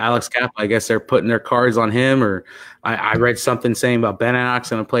 I got Alex Kappa. I guess they're putting their cards on him, or I read something saying about Ben Enoch's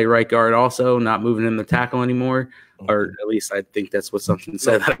going to play right guard also, not moving him to tackle anymore. Or at least I think that's what something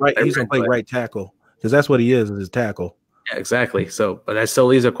said. Right, he's going to play right tackle because that's what he is his tackle. Yeah, exactly. So, but that still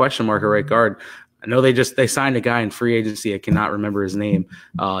leaves a question mark at right guard. I know they signed a guy in free agency. I cannot remember his name.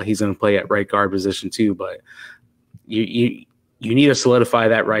 He's going to play at right guard position too, but you need to solidify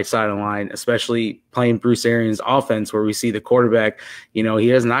that right side of the line, especially playing Bruce Arians' offense where we see the quarterback, he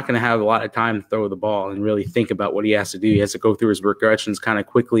is not going to have a lot of time to throw the ball and really think about what he has to do. He has to go through his progressions kind of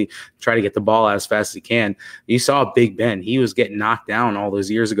quickly, try to get the ball out as fast as he can. You saw Big Ben. He was getting knocked down all those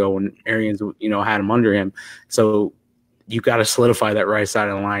years ago when Arians, had him under him. So you got to solidify that right side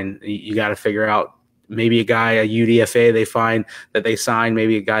of the line. You got to figure out maybe a guy, a UDFA they find that they sign,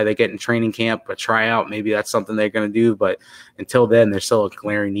 maybe a guy they get in training camp, a tryout. Maybe that's something they're going to do. But until then, there's still a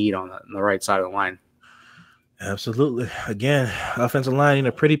glaring need on the right side of the line. Absolutely. Again, offensive line ain't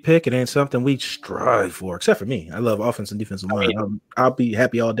a pretty pick. It ain't something we strive for, except for me. I love offensive and defensive line. I'll be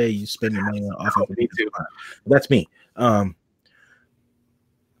happy all day you spend your money on offensive and defensive line. That's me.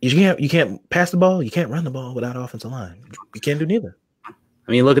 You can't pass the ball. You can't run the ball without offensive line. You can't do neither.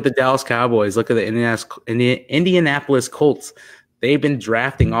 I mean, look at the Dallas Cowboys. Look at the Indianapolis Colts. They've been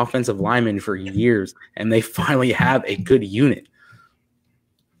drafting offensive linemen for years, and they finally have a good unit.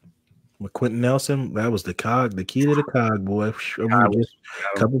 With Quentin Nelson, that was the key to the cog, boy. Just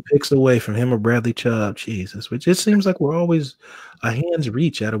a couple picks away from him or Bradley Chubb. Jesus, which just seems like we're always a hand's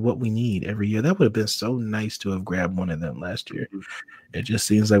reach out of what we need every year. That would have been so nice to have grabbed one of them last year. It just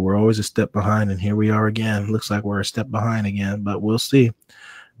seems like we're always a step behind, and here we are again. Looks like we're a step behind again, but we'll see.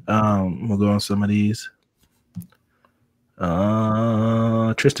 We'll go on some of these.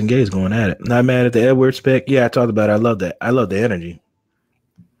 Tristan Gay's going at it. Not mad at the Edwards pick. Yeah, I talked about it. I love that. I love the energy.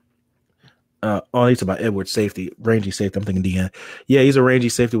 He's about Edwards safety, rangy safety. I'm thinking DN. Yeah, he's a rangy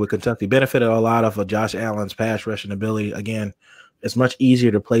safety with Kentucky. Benefited a lot of Josh Allen's pass rushing ability. Again, it's much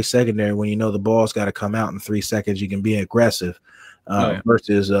easier to play secondary when you know the ball's got to come out in 3 seconds. You can be aggressive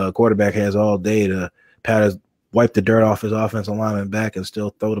versus quarterback has all day to wipe the dirt off his offensive lineman back and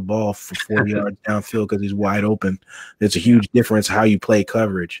still throw the ball for 40 yards downfield because he's wide open. It's a huge difference how you play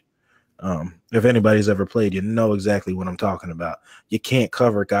coverage. If anybody's ever played, you know exactly what I'm talking about. You can't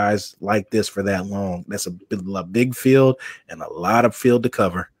cover guys like this for that long. That's a big field and a lot of field to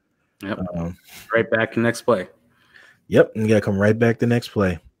cover. Yep. Right back to the next play. Yep, and you got to come right back to the next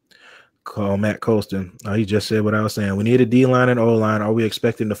play. Call Matt Colston. He just said what I was saying. We need a D-line and O-line. Are we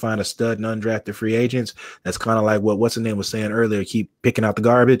expecting to find a stud and undrafted free agents? That's kind of like what's the name was saying earlier. Keep picking out the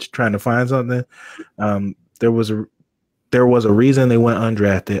garbage, trying to find something. There was a reason they went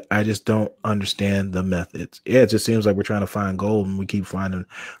undrafted. I just don't understand the methods. Yeah, it just seems like we're trying to find gold, and we keep finding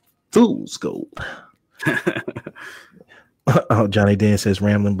fool's gold. Oh, Johnny Dan says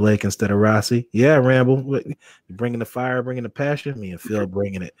Rambling Blake instead of Rossi. Yeah, Ramble. Bringing the fire, bringing the passion. Me and Phil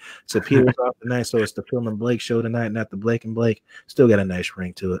bringing it. So Peter's off tonight, so it's the Phil and Blake show tonight, not the Blake and Blake. Still got a nice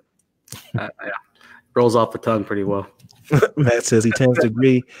ring to it. Yeah. Rolls off the tongue pretty well. Matt says he tends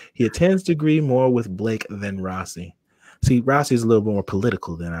to agree more with Blake than Rossi. See, Rossi's a little more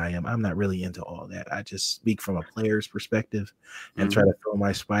political than I am. I'm not really into all that. I just speak from a player's perspective and try to throw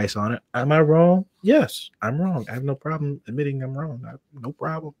my spice on it. Am I wrong? Yes, I'm wrong. I have no problem admitting I'm wrong. No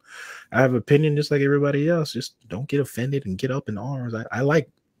problem. I have an opinion just like everybody else. Just don't get offended and get up in arms. I like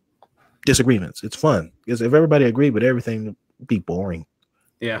disagreements. It's fun because if everybody agreed with everything, it'd be boring.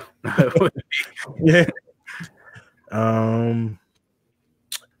 Yeah. Yeah.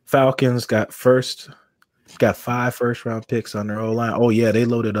 Falcons got 5 first-round picks on their O-line. Oh, yeah, they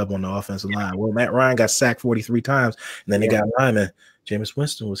loaded up on the offensive line. Well, Matt Ryan got sacked 43 times, and then they got linemen. Jameis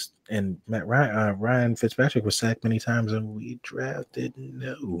Winston was – and Matt Ryan, Ryan Fitzpatrick was sacked many times, and we drafted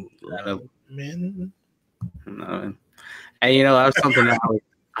no linemen. No. And, you know, that was something that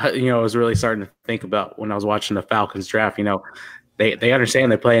I was really starting to think about when I was watching the Falcons draft. You know, they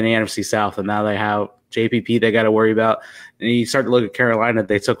understand they play in the NFC South, and now they have JPP they got to worry about. And you start to look at Carolina,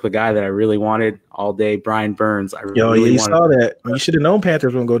 they took the guy that I really wanted all day, Brian Burns. You saw that. You should have known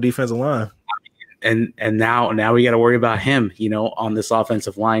Panthers wouldn't go defensive line. And now we got to worry about him, you know, on this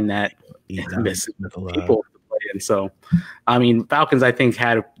offensive line that misses people to play in. So, I mean, Falcons, I think,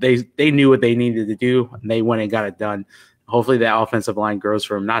 they knew what they needed to do, and they went and got it done. Hopefully that offensive line grows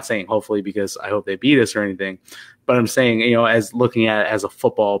for them. Not saying hopefully because I hope they beat us or anything, but I'm saying, you know, as looking at it as a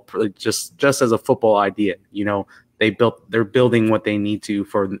football, just as a football idea, you know, they're building what they need to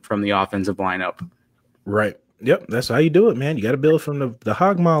from the offensive lineup. Right. Yep. That's how you do it, man. You got to build from the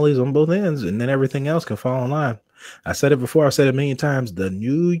hog mollies on both ends, and then everything else can fall in line. I said it before. I've said it a million times. The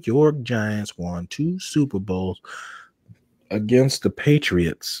New York Giants won 2 Super Bowls against the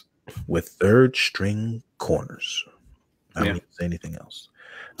Patriots with third-string corners. I don't need to say anything else.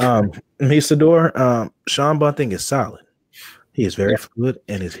 Misador, Sean Bunting is solid. He is very fluid,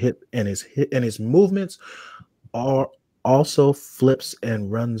 and his movements are also flips and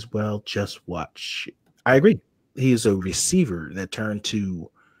runs well. Just watch. I agree. He is a receiver that turned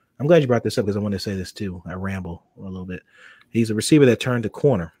to. I'm glad you brought this up because I want to say this too. I ramble a little bit. He's a receiver that turned to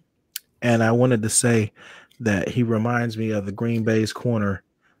corner, and I wanted to say that he reminds me of the Green Bay's corner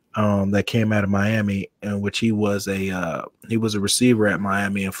that came out of Miami, in which he was a receiver at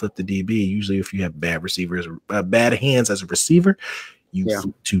Miami and flipped to DB. Usually, if you have bad hands as a receiver, you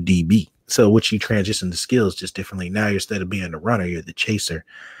flip to DB. So, which you transition the skills just differently. Now, instead of being the runner, you're the chaser.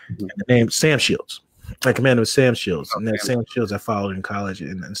 Mm-hmm. And the name Sam Shields. I commanded with Sam Shields. And then Sam Shields I followed in college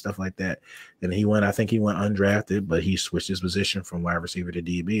and stuff like that. And I think he went undrafted, but he switched his position from wide receiver to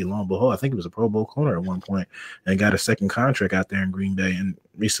DB. Lo and behold, I think he was a Pro Bowl corner at one point and got a second contract out there in Green Bay and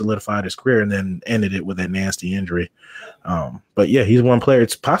re-solidified his career and then ended it with that nasty injury. But yeah, he's one player.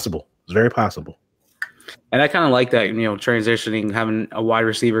 It's possible. It's very possible. And I kind of like that, you know, transitioning, having a wide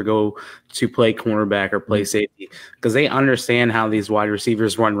receiver go to play cornerback or play safety, because they understand how these wide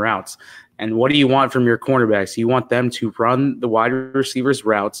receivers run routes. And what do you want from your cornerbacks? You want them to run the wide receivers'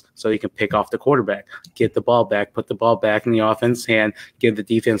 routes so you can pick off the quarterback, get the ball back, put the ball back in the offense's hand, give the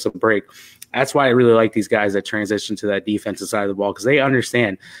defense a break. That's why I really like these guys that transition to that defensive side of the ball, because they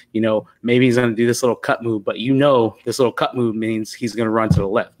understand, you know, maybe he's going to do this little cut move, but you know this little cut move means he's going to run to the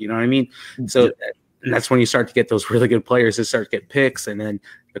left. You know what I mean? So and that's when you start to get those really good players that start to get picks, and then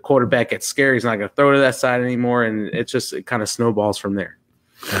the quarterback gets scared. He's not going to throw to that side anymore, and it kind of snowballs from there.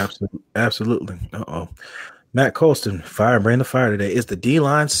 Absolutely. Matt Colston, bring the fire today. Is the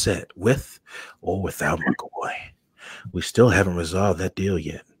D-line set with or without McCoy? We still haven't resolved that deal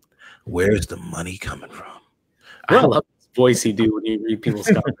yet. Where's the money coming from? I love this voice you do when you read people's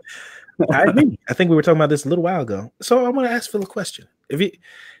comments. I think we were talking about this a little while ago. So I want to ask Phil a question.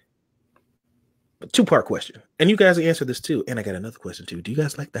 A 2-part question, and you guys answer this too. And I got another question too. Do you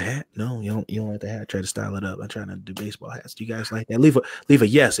guys like the hat? No, you don't like the hat. I try to style it up. I'm trying to do baseball hats. Do you guys like that? Leave a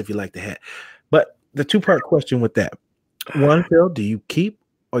yes if you like the hat. But the 2-part question with that one, Phil, do you keep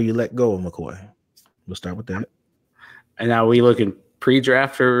or you let go of McCoy? We'll start with that. And now we looking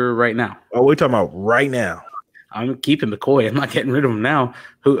pre-draft or right now? Oh, we're talking about right now. I'm keeping McCoy. I'm not getting rid of him now.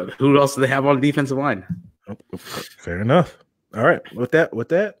 Who else do they have on the defensive line? Fair enough. All right. With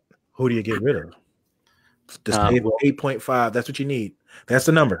that, who do you get rid of? Just 8.5. That's what you need. That's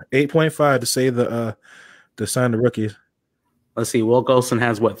the number. 8.5 to save to sign the rookies. Let's see. Will Golson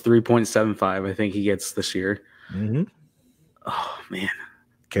has 3.75. I think he gets this year. Mm-hmm. Oh man.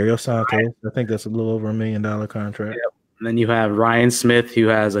 Cario Santos. I think that's a little over $1 million contract. Yep. And then you have Ryan Smith, who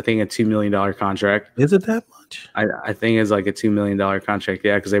has I think a $2 million contract. Is it that much? I think it's like a $2 million contract.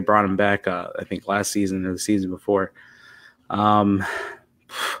 Yeah, because they brought him back. I think last season or the season before. I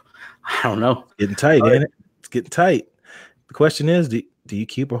don't know. Getting tight, ain't it? It's getting tight. The question is, do you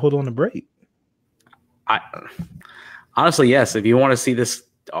keep or hold on to Brate? Honestly, yes. If you want to see this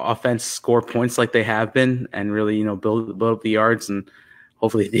offense score points like they have been, and really, build up the yards, and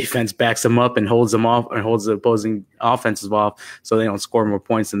hopefully the defense backs them up and holds them off, and holds the opposing offenses off, so they don't score more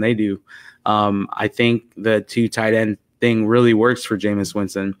points than they do. I think the 2 tight end thing really works for Jameis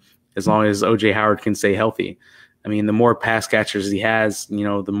Winston as long as OJ Howard can stay healthy. I mean, the more pass catchers he has,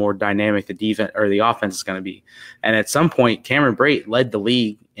 the more dynamic the defense or the offense is going to be. And at some point, Cameron Brate led the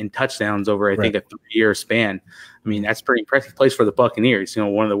league in touchdowns over, I think, a 3-year span. I mean, that's pretty impressive. He plays for the Buccaneers, you know,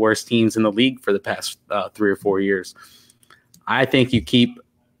 one of the worst teams in the league for the past 3 or 4 years. I think you keep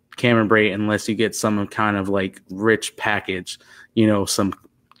Cameron Brate unless you get some kind of like rich package, you know, some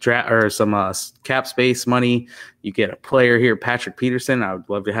cap space money. You get a player here, Patrick Peterson. I would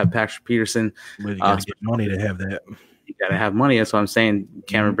love to have Patrick Peterson. But you got to get money to have that. You got to have money. That's what I'm saying.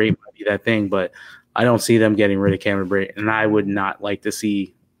 Cameron Brate might be that thing, but I don't see them getting rid of Cameron Brate, and I would not like to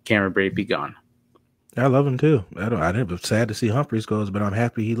see Cameron Brate be gone. I love him too. I'm sad to see Humphries goes, but I'm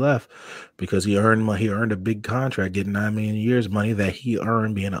happy he left because he earned a big contract, getting $9 million a year's money that he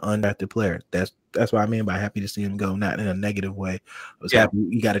earned being an undrafted player. That's what I mean by happy to see him go, not in a negative way. I was happy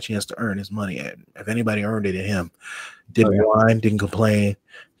he got a chance to earn his money. If anybody earned it, him. Didn't whine, didn't complain,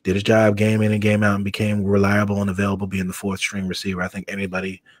 did his job game in and game out, and became reliable and available, being the fourth string receiver. I think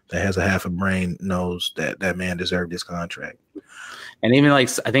anybody that has a half a brain knows that man deserved his contract. And even like,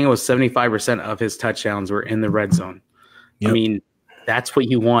 I think it was 75% of his touchdowns were in the red zone. Yep. I mean, that's what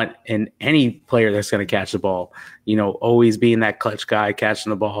you want in any player that's going to catch the ball. You know, always being that clutch guy, catching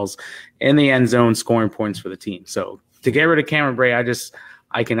the balls in the end zone, scoring points for the team. So to get rid of Cameron Brate,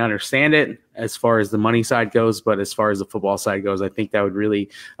 I can understand it as far as the money side goes, but as far as the football side goes, I think that would really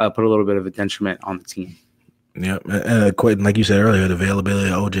put a little bit of a detriment on the team. Yeah, and like you said earlier, the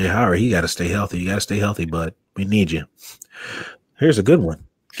availability of O.J. Howard, he got to stay healthy. You got to stay healthy, bud. We need you. Here's a good one.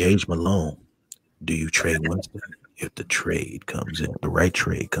 Gage Malone. Do you trade Winston if the trade comes in, the right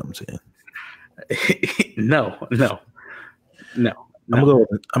trade comes in? No. I'm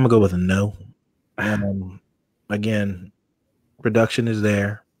gonna go with a no. Again, production is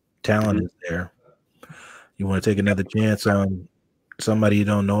there, talent is there. You want to take another chance on somebody you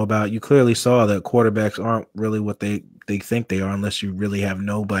don't know about? You clearly saw that quarterbacks aren't really what they think they are unless you really have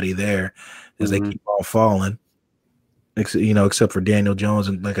nobody there, as they keep on falling. Except for Daniel Jones.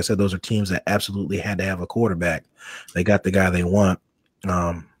 And like I said, those are teams that absolutely had to have a quarterback. They got the guy they want.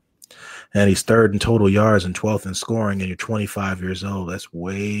 And he's third in total yards and 12th in scoring, and you're 25 years old. That's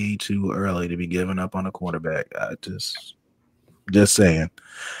way too early to be giving up on a quarterback. Just saying.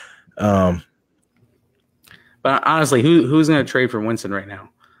 But honestly, who's going to trade for Winston right now?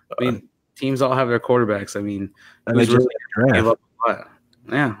 I mean, teams all have their quarterbacks. I mean, they just give up a lot.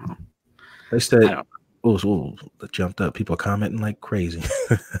 Yeah. They said, that jumped up. People commenting like crazy.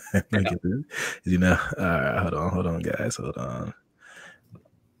 Hold on, guys. Hold on.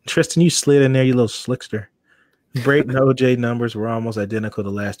 Tristan, you slid in there, you little slickster. Brate and OJ numbers were almost identical the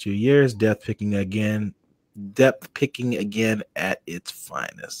last 2 years. Depth picking again at its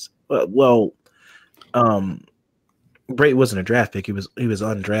finest. Brate wasn't a draft pick. He was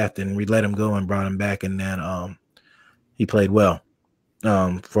undrafted, and we let him go and brought him back, and then he played well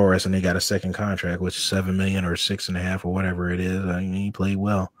for us, and they got a second contract, which is $7 million or $6.5 million or whatever it is. I mean, he played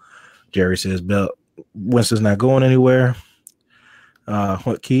well. Jerry says, Winston's not going anywhere.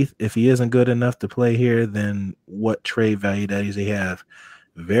 Keith, if he isn't good enough to play here, then what trade value does he have?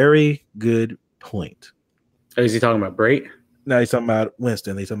 Very good point. Oh, is he talking about Brate? No, he's talking about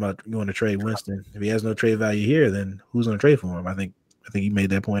Winston. He's talking about going to trade Winston. If he has no trade value here, then who's going to trade for him? I think he made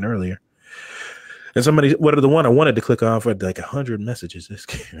that point earlier. And somebody, the one I wanted to click on for like 100 messages this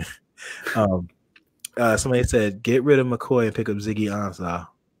game. Somebody said, get rid of McCoy and pick up Ziggy Ansah.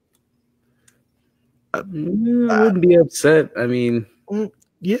 I wouldn't be upset. I mean,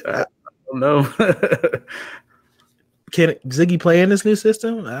 yeah, I don't know. Can Ziggy play in this new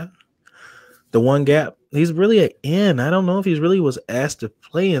system? The one gap, he's really an in. I don't know if he really was asked to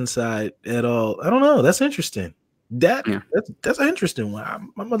play inside at all. I don't know. That's interesting. That's an interesting one.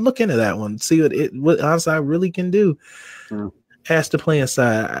 I'm gonna look into that one, see what Ansah really can do. Asked to play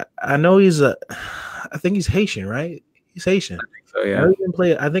inside. I know I think he's Haitian, right? He's Haitian. I think so, yeah.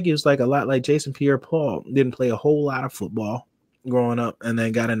 I think he was like a lot like Jason Pierre-Paul. Didn't play a whole lot of football growing up, and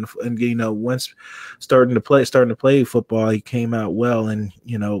then got into, and once starting to play football, he came out well and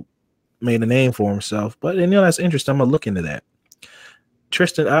made a name for himself. But that's interesting. I'm gonna look into that.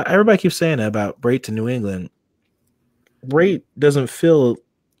 Tristan, everybody keeps saying that about Brate to New England. Brate doesn't feel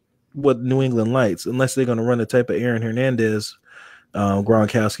what New England likes unless they're going to run the type of Aaron Hernandez,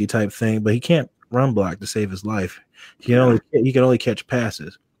 Gronkowski type thing. But he can't run block to save his life. He can only catch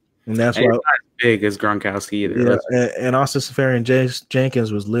passes, and that's why he's not as big as Gronkowski either. Yeah, and Austin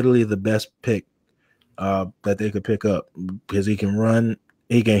Seferian-Jenkins was literally the best pick that they could pick up because he can run,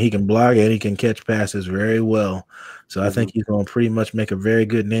 he can block, and he can catch passes very well. So I think he's going to pretty much make a very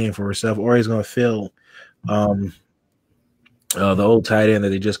good name for himself, or he's going to fill the old tight end that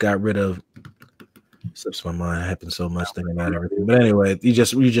they just got rid of. Slips my mind. I happen so much thinking about everything. But anyway, you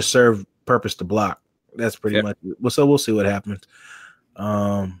just serve purpose to block. That's pretty much it. Well, so we'll see what happens.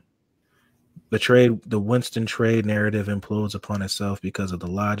 The Winston trade narrative implodes upon itself because of the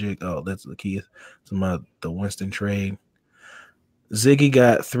logic. Oh, that's the key. The Winston trade. Ziggy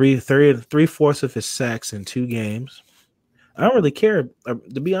got three-fourths of his sacks in 2 games. I don't really care.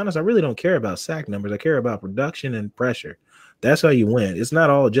 To be honest, I really don't care about sack numbers. I care about production and pressure. That's how you win. It's not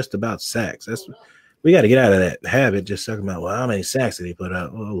all just about sacks. We got to get out of that habit just talking about, well, how many sacks did he put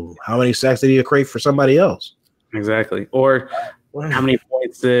up? Oh, how many sacks did he create for somebody else? Exactly. Or how many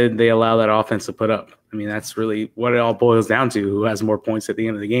points did they allow that offense to put up? I mean, that's really what it all boils down to. Who has more points at the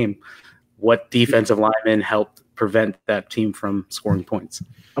end of the game? What defensive lineman helped prevent that team from scoring points?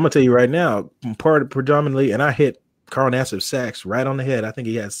 I'm going to tell you right now, predominantly, and I hit Carl Nassib's sacks right on the head. I think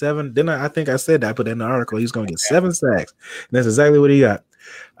he had 7. I think I said that. I put that in the article. He's going to get 7 sacks. And that's exactly what he got.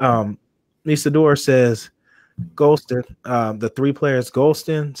 Isidore says, Golston, the 3 players,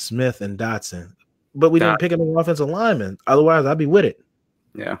 Golston, Smith, and Dotson. But we didn't pick up an offensive lineman. Otherwise, I'd be with it.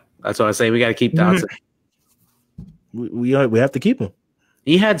 Yeah, that's what I say. We got to keep Dotson. We have to keep him.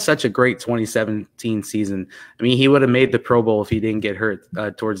 He had such a great 2017 season. I mean, he would have made the Pro Bowl if he didn't get hurt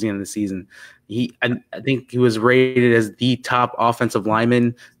towards the end of the season. I think he was rated as the top offensive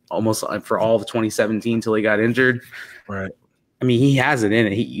lineman almost for all of 2017 until he got injured. Right. I mean, he has it in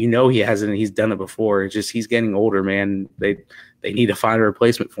it. He has it in it. He's done it before. It's just he's getting older, man. They need to find a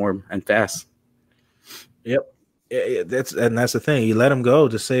replacement for him and fast. Yep. That's the thing. You let him go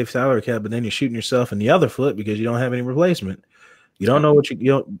to save salary cap, but then you're shooting yourself in the other foot because you don't have any replacement. You don't know what you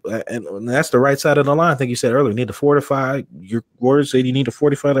don't, and that's the right side of the line. I think you said earlier, you need to fortify. Your words said you need to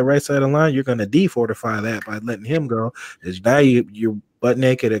fortify the right side of the line. You're going to defortify that by letting him go. Because now you're butt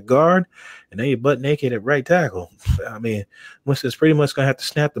naked at guard, and then you're butt naked at right tackle. I mean, Winston's pretty much going to have to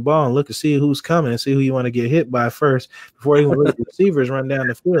snap the ball and look to see who's coming and see who you want to get hit by first before even let the receivers run down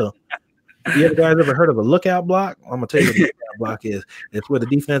the field. You guys ever heard of a lookout block? I'm gonna tell you what the lookout block is. It's where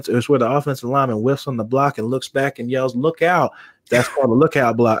the offensive lineman whiffs on the block and looks back and yells, "Look out!" That's called a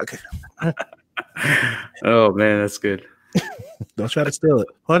lookout block. Oh man, that's good. Don't try to steal it.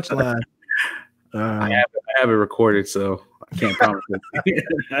 Punchline. I have it recorded, so I can't promise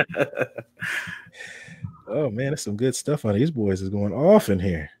it. Oh man, there's some good stuff on these boys is going off in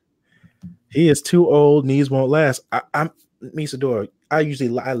here. He is too old. Knees won't last. I'm Misador.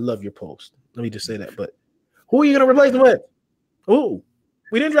 I love your post. Let me just say that. But who are you going to replace him with? Oh,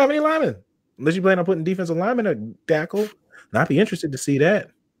 we didn't drop any linemen. Unless you plan on putting defensive linemen or tackle. And I'd be interested to see that.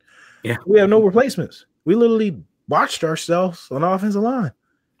 Yeah. We have no replacements. We literally watched ourselves on the offensive line.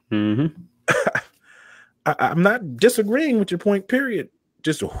 Mm-hmm. I'm not disagreeing with your point, period.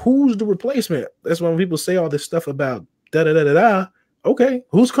 Just who's the replacement? That's when people say all this stuff about da-da-da-da-da. Okay,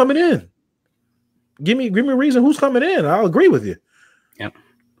 who's coming in? Give me a reason who's coming in. I'll agree with you. Yep.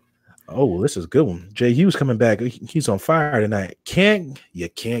 Oh, well, this is a good one. Jay Hughes coming back. He's on fire tonight. You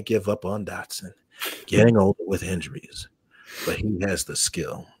can't give up on Dotson. Getting older with injuries. But he has the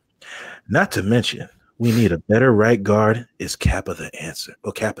skill. Not to mention, we need a better right guard. Is Kappa the answer?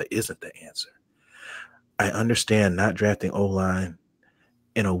 Well, Kappa isn't the answer. I understand not drafting O-line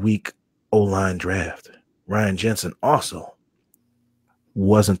in a weak O-line draft. Ryan Jensen also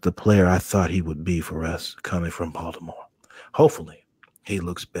wasn't the player I thought he would be for us coming from Baltimore. Hopefully, he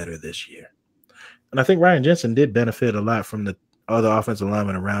looks better this year. And I think Ryan Jensen did benefit a lot from the other offensive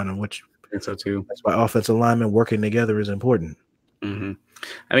linemen around him, which I think so too. That's why offensive linemen working together is important. Mm-hmm.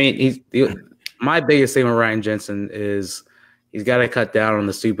 I mean, my biggest thing with Ryan Jensen is he's got to cut down on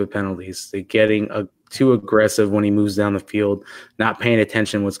the stupid penalties. They're getting too aggressive when he moves down the field, not paying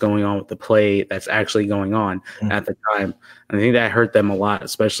attention to what's going on with the play that's actually going on at the time. And I think that hurt them a lot,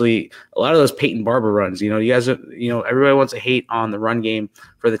 especially a lot of those Peyton Barber runs. You guys, everybody wants to hate on the run game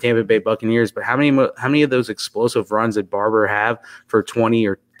for the Tampa Bay Buccaneers, but how many of those explosive runs did Barber have for 20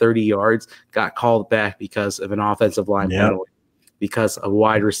 or 30 yards got called back because of an offensive line penalty, because a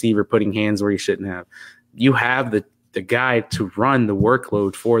wide receiver putting hands where he shouldn't have? You have the guy to run the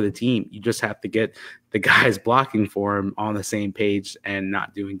workload for the team. You just have to get the guys blocking for him on the same page and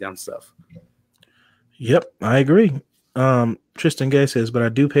not doing dumb stuff. Yep, I agree. Tristan Gay says, but I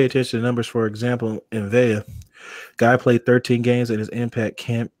do pay attention to numbers. For example, in Vea, guy played 13 games and his impact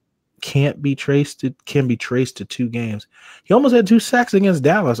can be traced to 2 games. He almost had 2 sacks against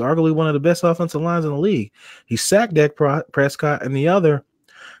Dallas, arguably one of the best offensive lines in the league. He sacked Dak Prescott, and the other,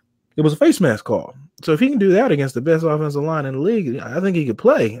 it was a face mask call. So if he can do that against the best offensive line in the league, I think he could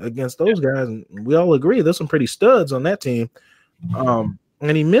play against those guys. And we all agree there's some pretty studs on that team. And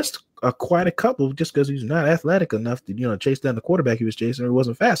he missed quite a couple just because he's not athletic enough to, chase down the quarterback he was chasing, or he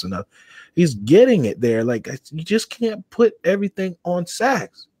wasn't fast enough. He's getting it there. Like, you just can't put everything on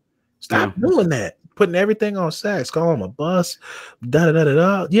sacks. Stop doing that. Putting everything on sacks. Call him a bust.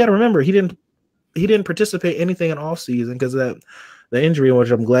 Da-da-da-da-da. You got to remember, he didn't he didn't participate in anything in off season because of the injury,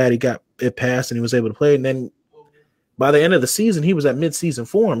 which I'm glad he got it passed and he was able to play. And then by the end of the season, he was at mid-season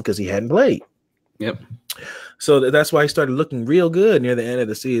form because he hadn't played. Yep. So that's why he started looking real good near the end of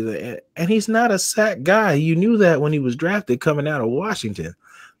the season. And he's not a sack guy. You knew that when he was drafted coming out of Washington.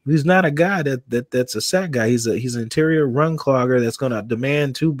 He's not a guy that's a sack guy. He's an interior run clogger that's going to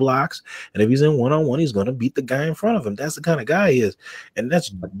demand 2 blocks. And if he's in one-on-one, he's going to beat the guy in front of him. That's the kind of guy he is. And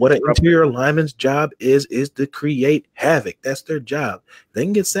that's what an interior lineman's job is to create havoc. That's their job. They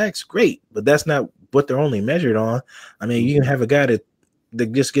can get sacks, great, but that's not what they're only measured on. I mean, you can have a guy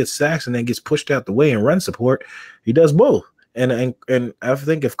that just gets sacks and then gets pushed out the way and run support. He does both. And I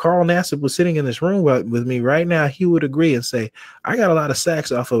think if Carl Nassib was sitting in this room with me right now, he would agree and say, I got a lot of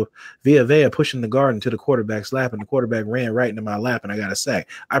sacks off of Villa pushing the guard into the quarterback's lap, and the quarterback ran right into my lap, and I got a sack.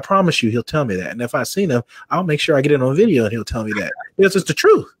 I promise you he'll tell me that. And if I seen him, I'll make sure I get it on video, and he'll tell me that. Because it's the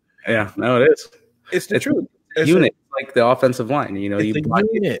truth. Yeah, no, it is. It's the truth. It's unit, like the offensive line. You know, you block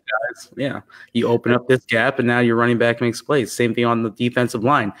it, guys. Yeah, you open up this gap, and now your running back makes plays. Same thing on the defensive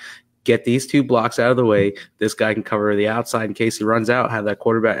line. Get these 2 blocks out of the way. This guy can cover the outside in case he runs out. Have that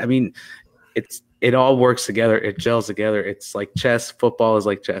quarterback. I mean, it all works together. It gels together. It's like chess. Football is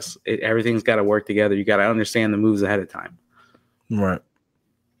like chess. Everything's got to work together. You got to understand the moves ahead of time. Right.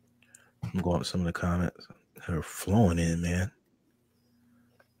 I'm going with some of the comments. They're flowing in, man.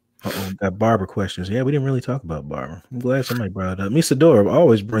 Got Barber questions. Yeah, we didn't really talk about Barber. I'm glad somebody brought it up. Misador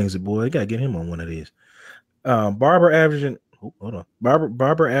always brings it, boy. You got to get him on one of these. Barber averaging. Oh, hold on.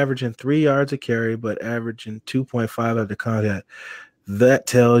 Barber averaging 3 yards a carry, but averaging 2.5 after contact. That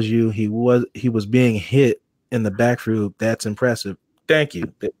tells you he was being hit in the backfield. That's impressive. Thank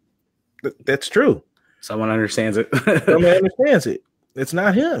you. That's true. Someone understands it. Someone understands it. It's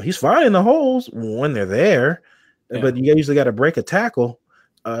not him. He's finding the holes when they're there, but you usually got to break a tackle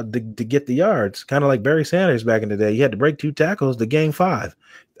to get the yards. Kind of like Barry Sanders back in the day. You had to break 2 tackles to gain 5.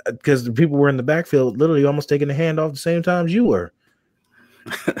 Because the people were in the backfield literally almost taking the hand off the same time as you were.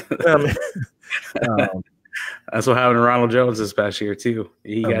 That's what happened to Ronald Jones this past year, too.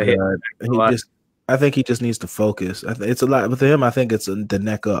 He got hit. I think he just needs to focus. It's a lot with him. I think it's the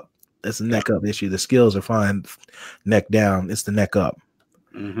neck up. It's a neck up issue. The skills are fine. Neck down. It's the neck up.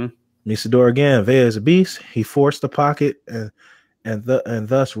 Mm-hmm. Misador again. Vea is a beast. He forced the pocket and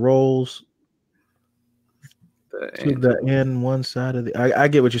thus rolls to the end one side of the. I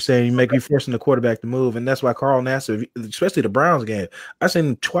get what you're saying. You forcing the quarterback to move, and that's why Carl Nassib, especially the Browns game, I seen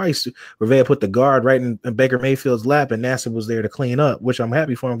him twice where Vea put the guard right in Baker Mayfield's lap, and Nassib was there to clean up, which I'm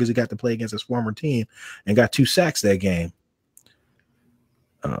happy for him because he got to play against his former team and got 2 sacks that game.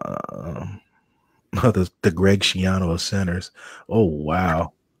 The Greg Schiano of centers. Oh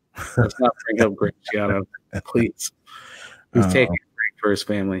wow! Let's not bring up Greg Schiano, please. He's taking a break for his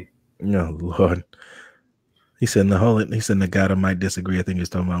family. No, Lord. He said Nagata might disagree. I think he was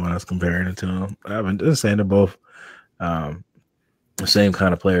talking about when I was comparing it to him. I've been just saying they're both the same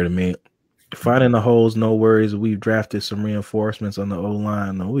kind of player to me. Finding the holes, no worries. We've drafted some reinforcements on the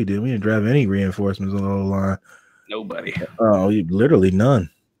O-line. No, we didn't. We didn't draft any reinforcements on the O-line. Nobody. Oh, literally none.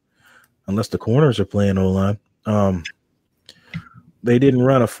 Unless the corners are playing O-line. They didn't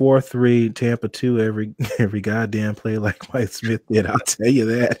run a 4-3 Tampa 2 every goddamn play like Mike Smith did. I'll tell you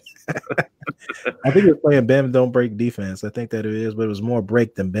that. I think they're playing bend don't break defense. I think that it is, but it was more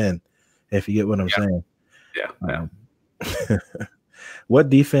break than bend, if you get what I'm saying. Yeah.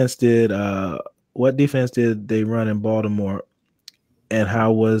 What defense did they run in Baltimore, and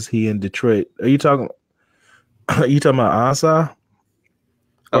how was he in Detroit? Are you talking about Asa?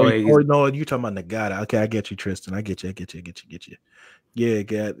 No, you're talking about Nagata. Okay, I get you, Tristan. I get you. Yeah,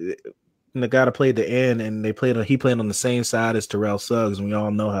 Nagata played the end, and he played on the same side as Terrell Suggs, and we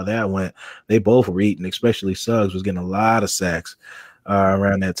all know how that went. They both were eating, especially Suggs was getting a lot of sacks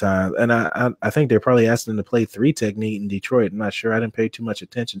around that time. And I think they probably asked him to play 3 technique in Detroit. I'm not sure. I didn't pay too much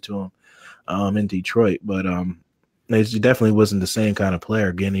attention to him in Detroit, but he definitely wasn't the same kind of player.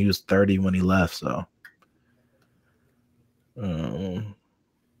 Again, he was 30 when he left, so.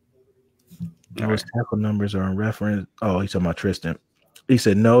 His tackle numbers are in reference. Oh, he's talking about Tristan. He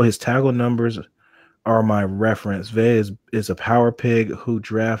said, no, his tackle numbers are my reference. Vea is a power pig who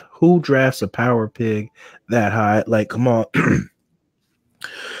drafts a power pig that high. Like, come on.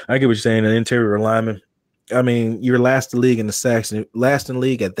 I get what you're saying. An interior lineman. I mean, you're last in the league in the sacks, last in the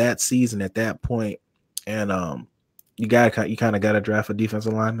league at that season, at that point, and you kind of got to draft a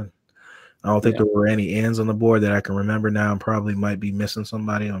defensive lineman. I don't think there were any ends on the board that I can remember now. I probably might be missing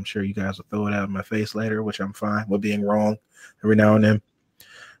somebody. I'm sure you guys will throw it out in my face later, which I'm fine with being wrong every now and then.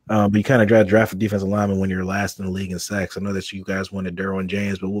 But you kind of draft a defensive lineman when you're last in the league in sacks. I know that you guys wanted Derwin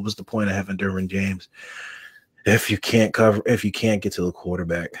James, but what was the point of having Derwin James if you can't get to the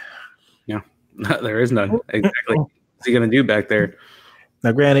quarterback? Yeah, there is none. Exactly. What's he going to do back there?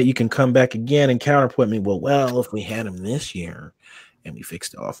 Now, granted, you can come back again and counterpoint me. Well, if we had him this year and we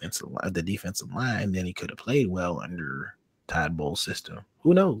fixed the defensive line, then he could have played well under Todd Bowles' system.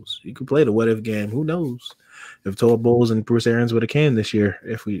 Who knows? You could play the what if game. Who knows? If Todd Bowles and Bruce Arians would have came this year,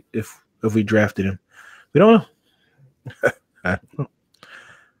 if we drafted him, we don't know. I don't know.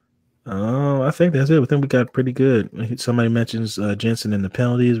 Oh, I think that's it. I think we got pretty good. Somebody mentions Jensen and the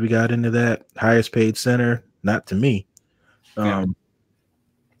penalties. We got into that. Highest paid center, not to me.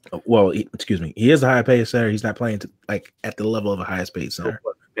 Well, excuse me. He is a high paid center. He's not playing at the level of a highest paid center.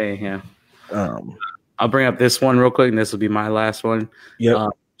 Okay, yeah. I'll bring up this one real quick, and this will be my last one. Yep.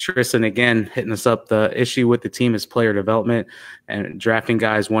 Tristan again hitting us up. The issue with the team is player development, and drafting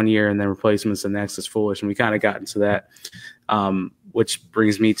guys 1 year and then replacements the next is foolish. And we kind of got into that, which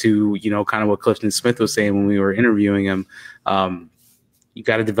brings me to kind of what Clifton Smith was saying when we were interviewing him. You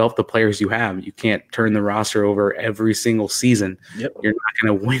got to develop the players you have. You can't turn the roster over every single season. Yep. You're not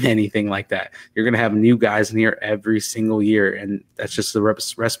going to win anything like that. You're going to have new guys in here every single year, and that's just the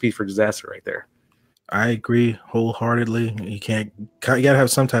recipe for disaster right there. I agree wholeheartedly. You got to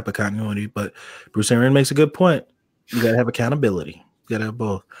have some type of continuity, but Bruce Arians makes a good point. You got to have accountability. You got to have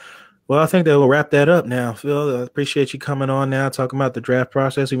both. Well, I think that we'll wrap that up now, Phil. I appreciate you coming on now, talking about the draft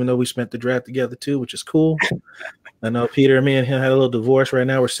process, even though we spent the draft together too, which is cool. I know Peter and me and him had a little divorce right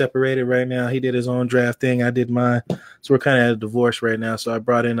now. We're separated right now. He did his own draft thing. I did mine. So we're kind of at a divorce right now. So I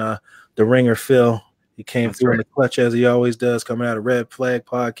brought in the ringer, Phil. He came through in the clutch as he always does, coming out of Red Flag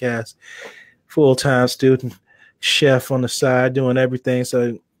Podcast. Full-time student, chef on the side, doing everything.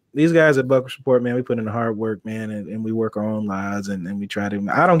 So these guys at Bucs Report, man, we put in the hard work, man, and we work our own lives, and we try to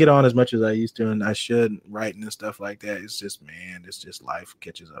 – I don't get on as much as I used to, and I should, writing and stuff like that. It's just, man, it's just life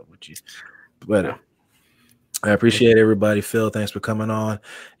catches up with you. But I appreciate everybody. Phil, thanks for coming on,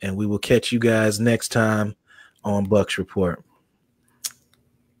 and we will catch you guys next time on Bucs Report.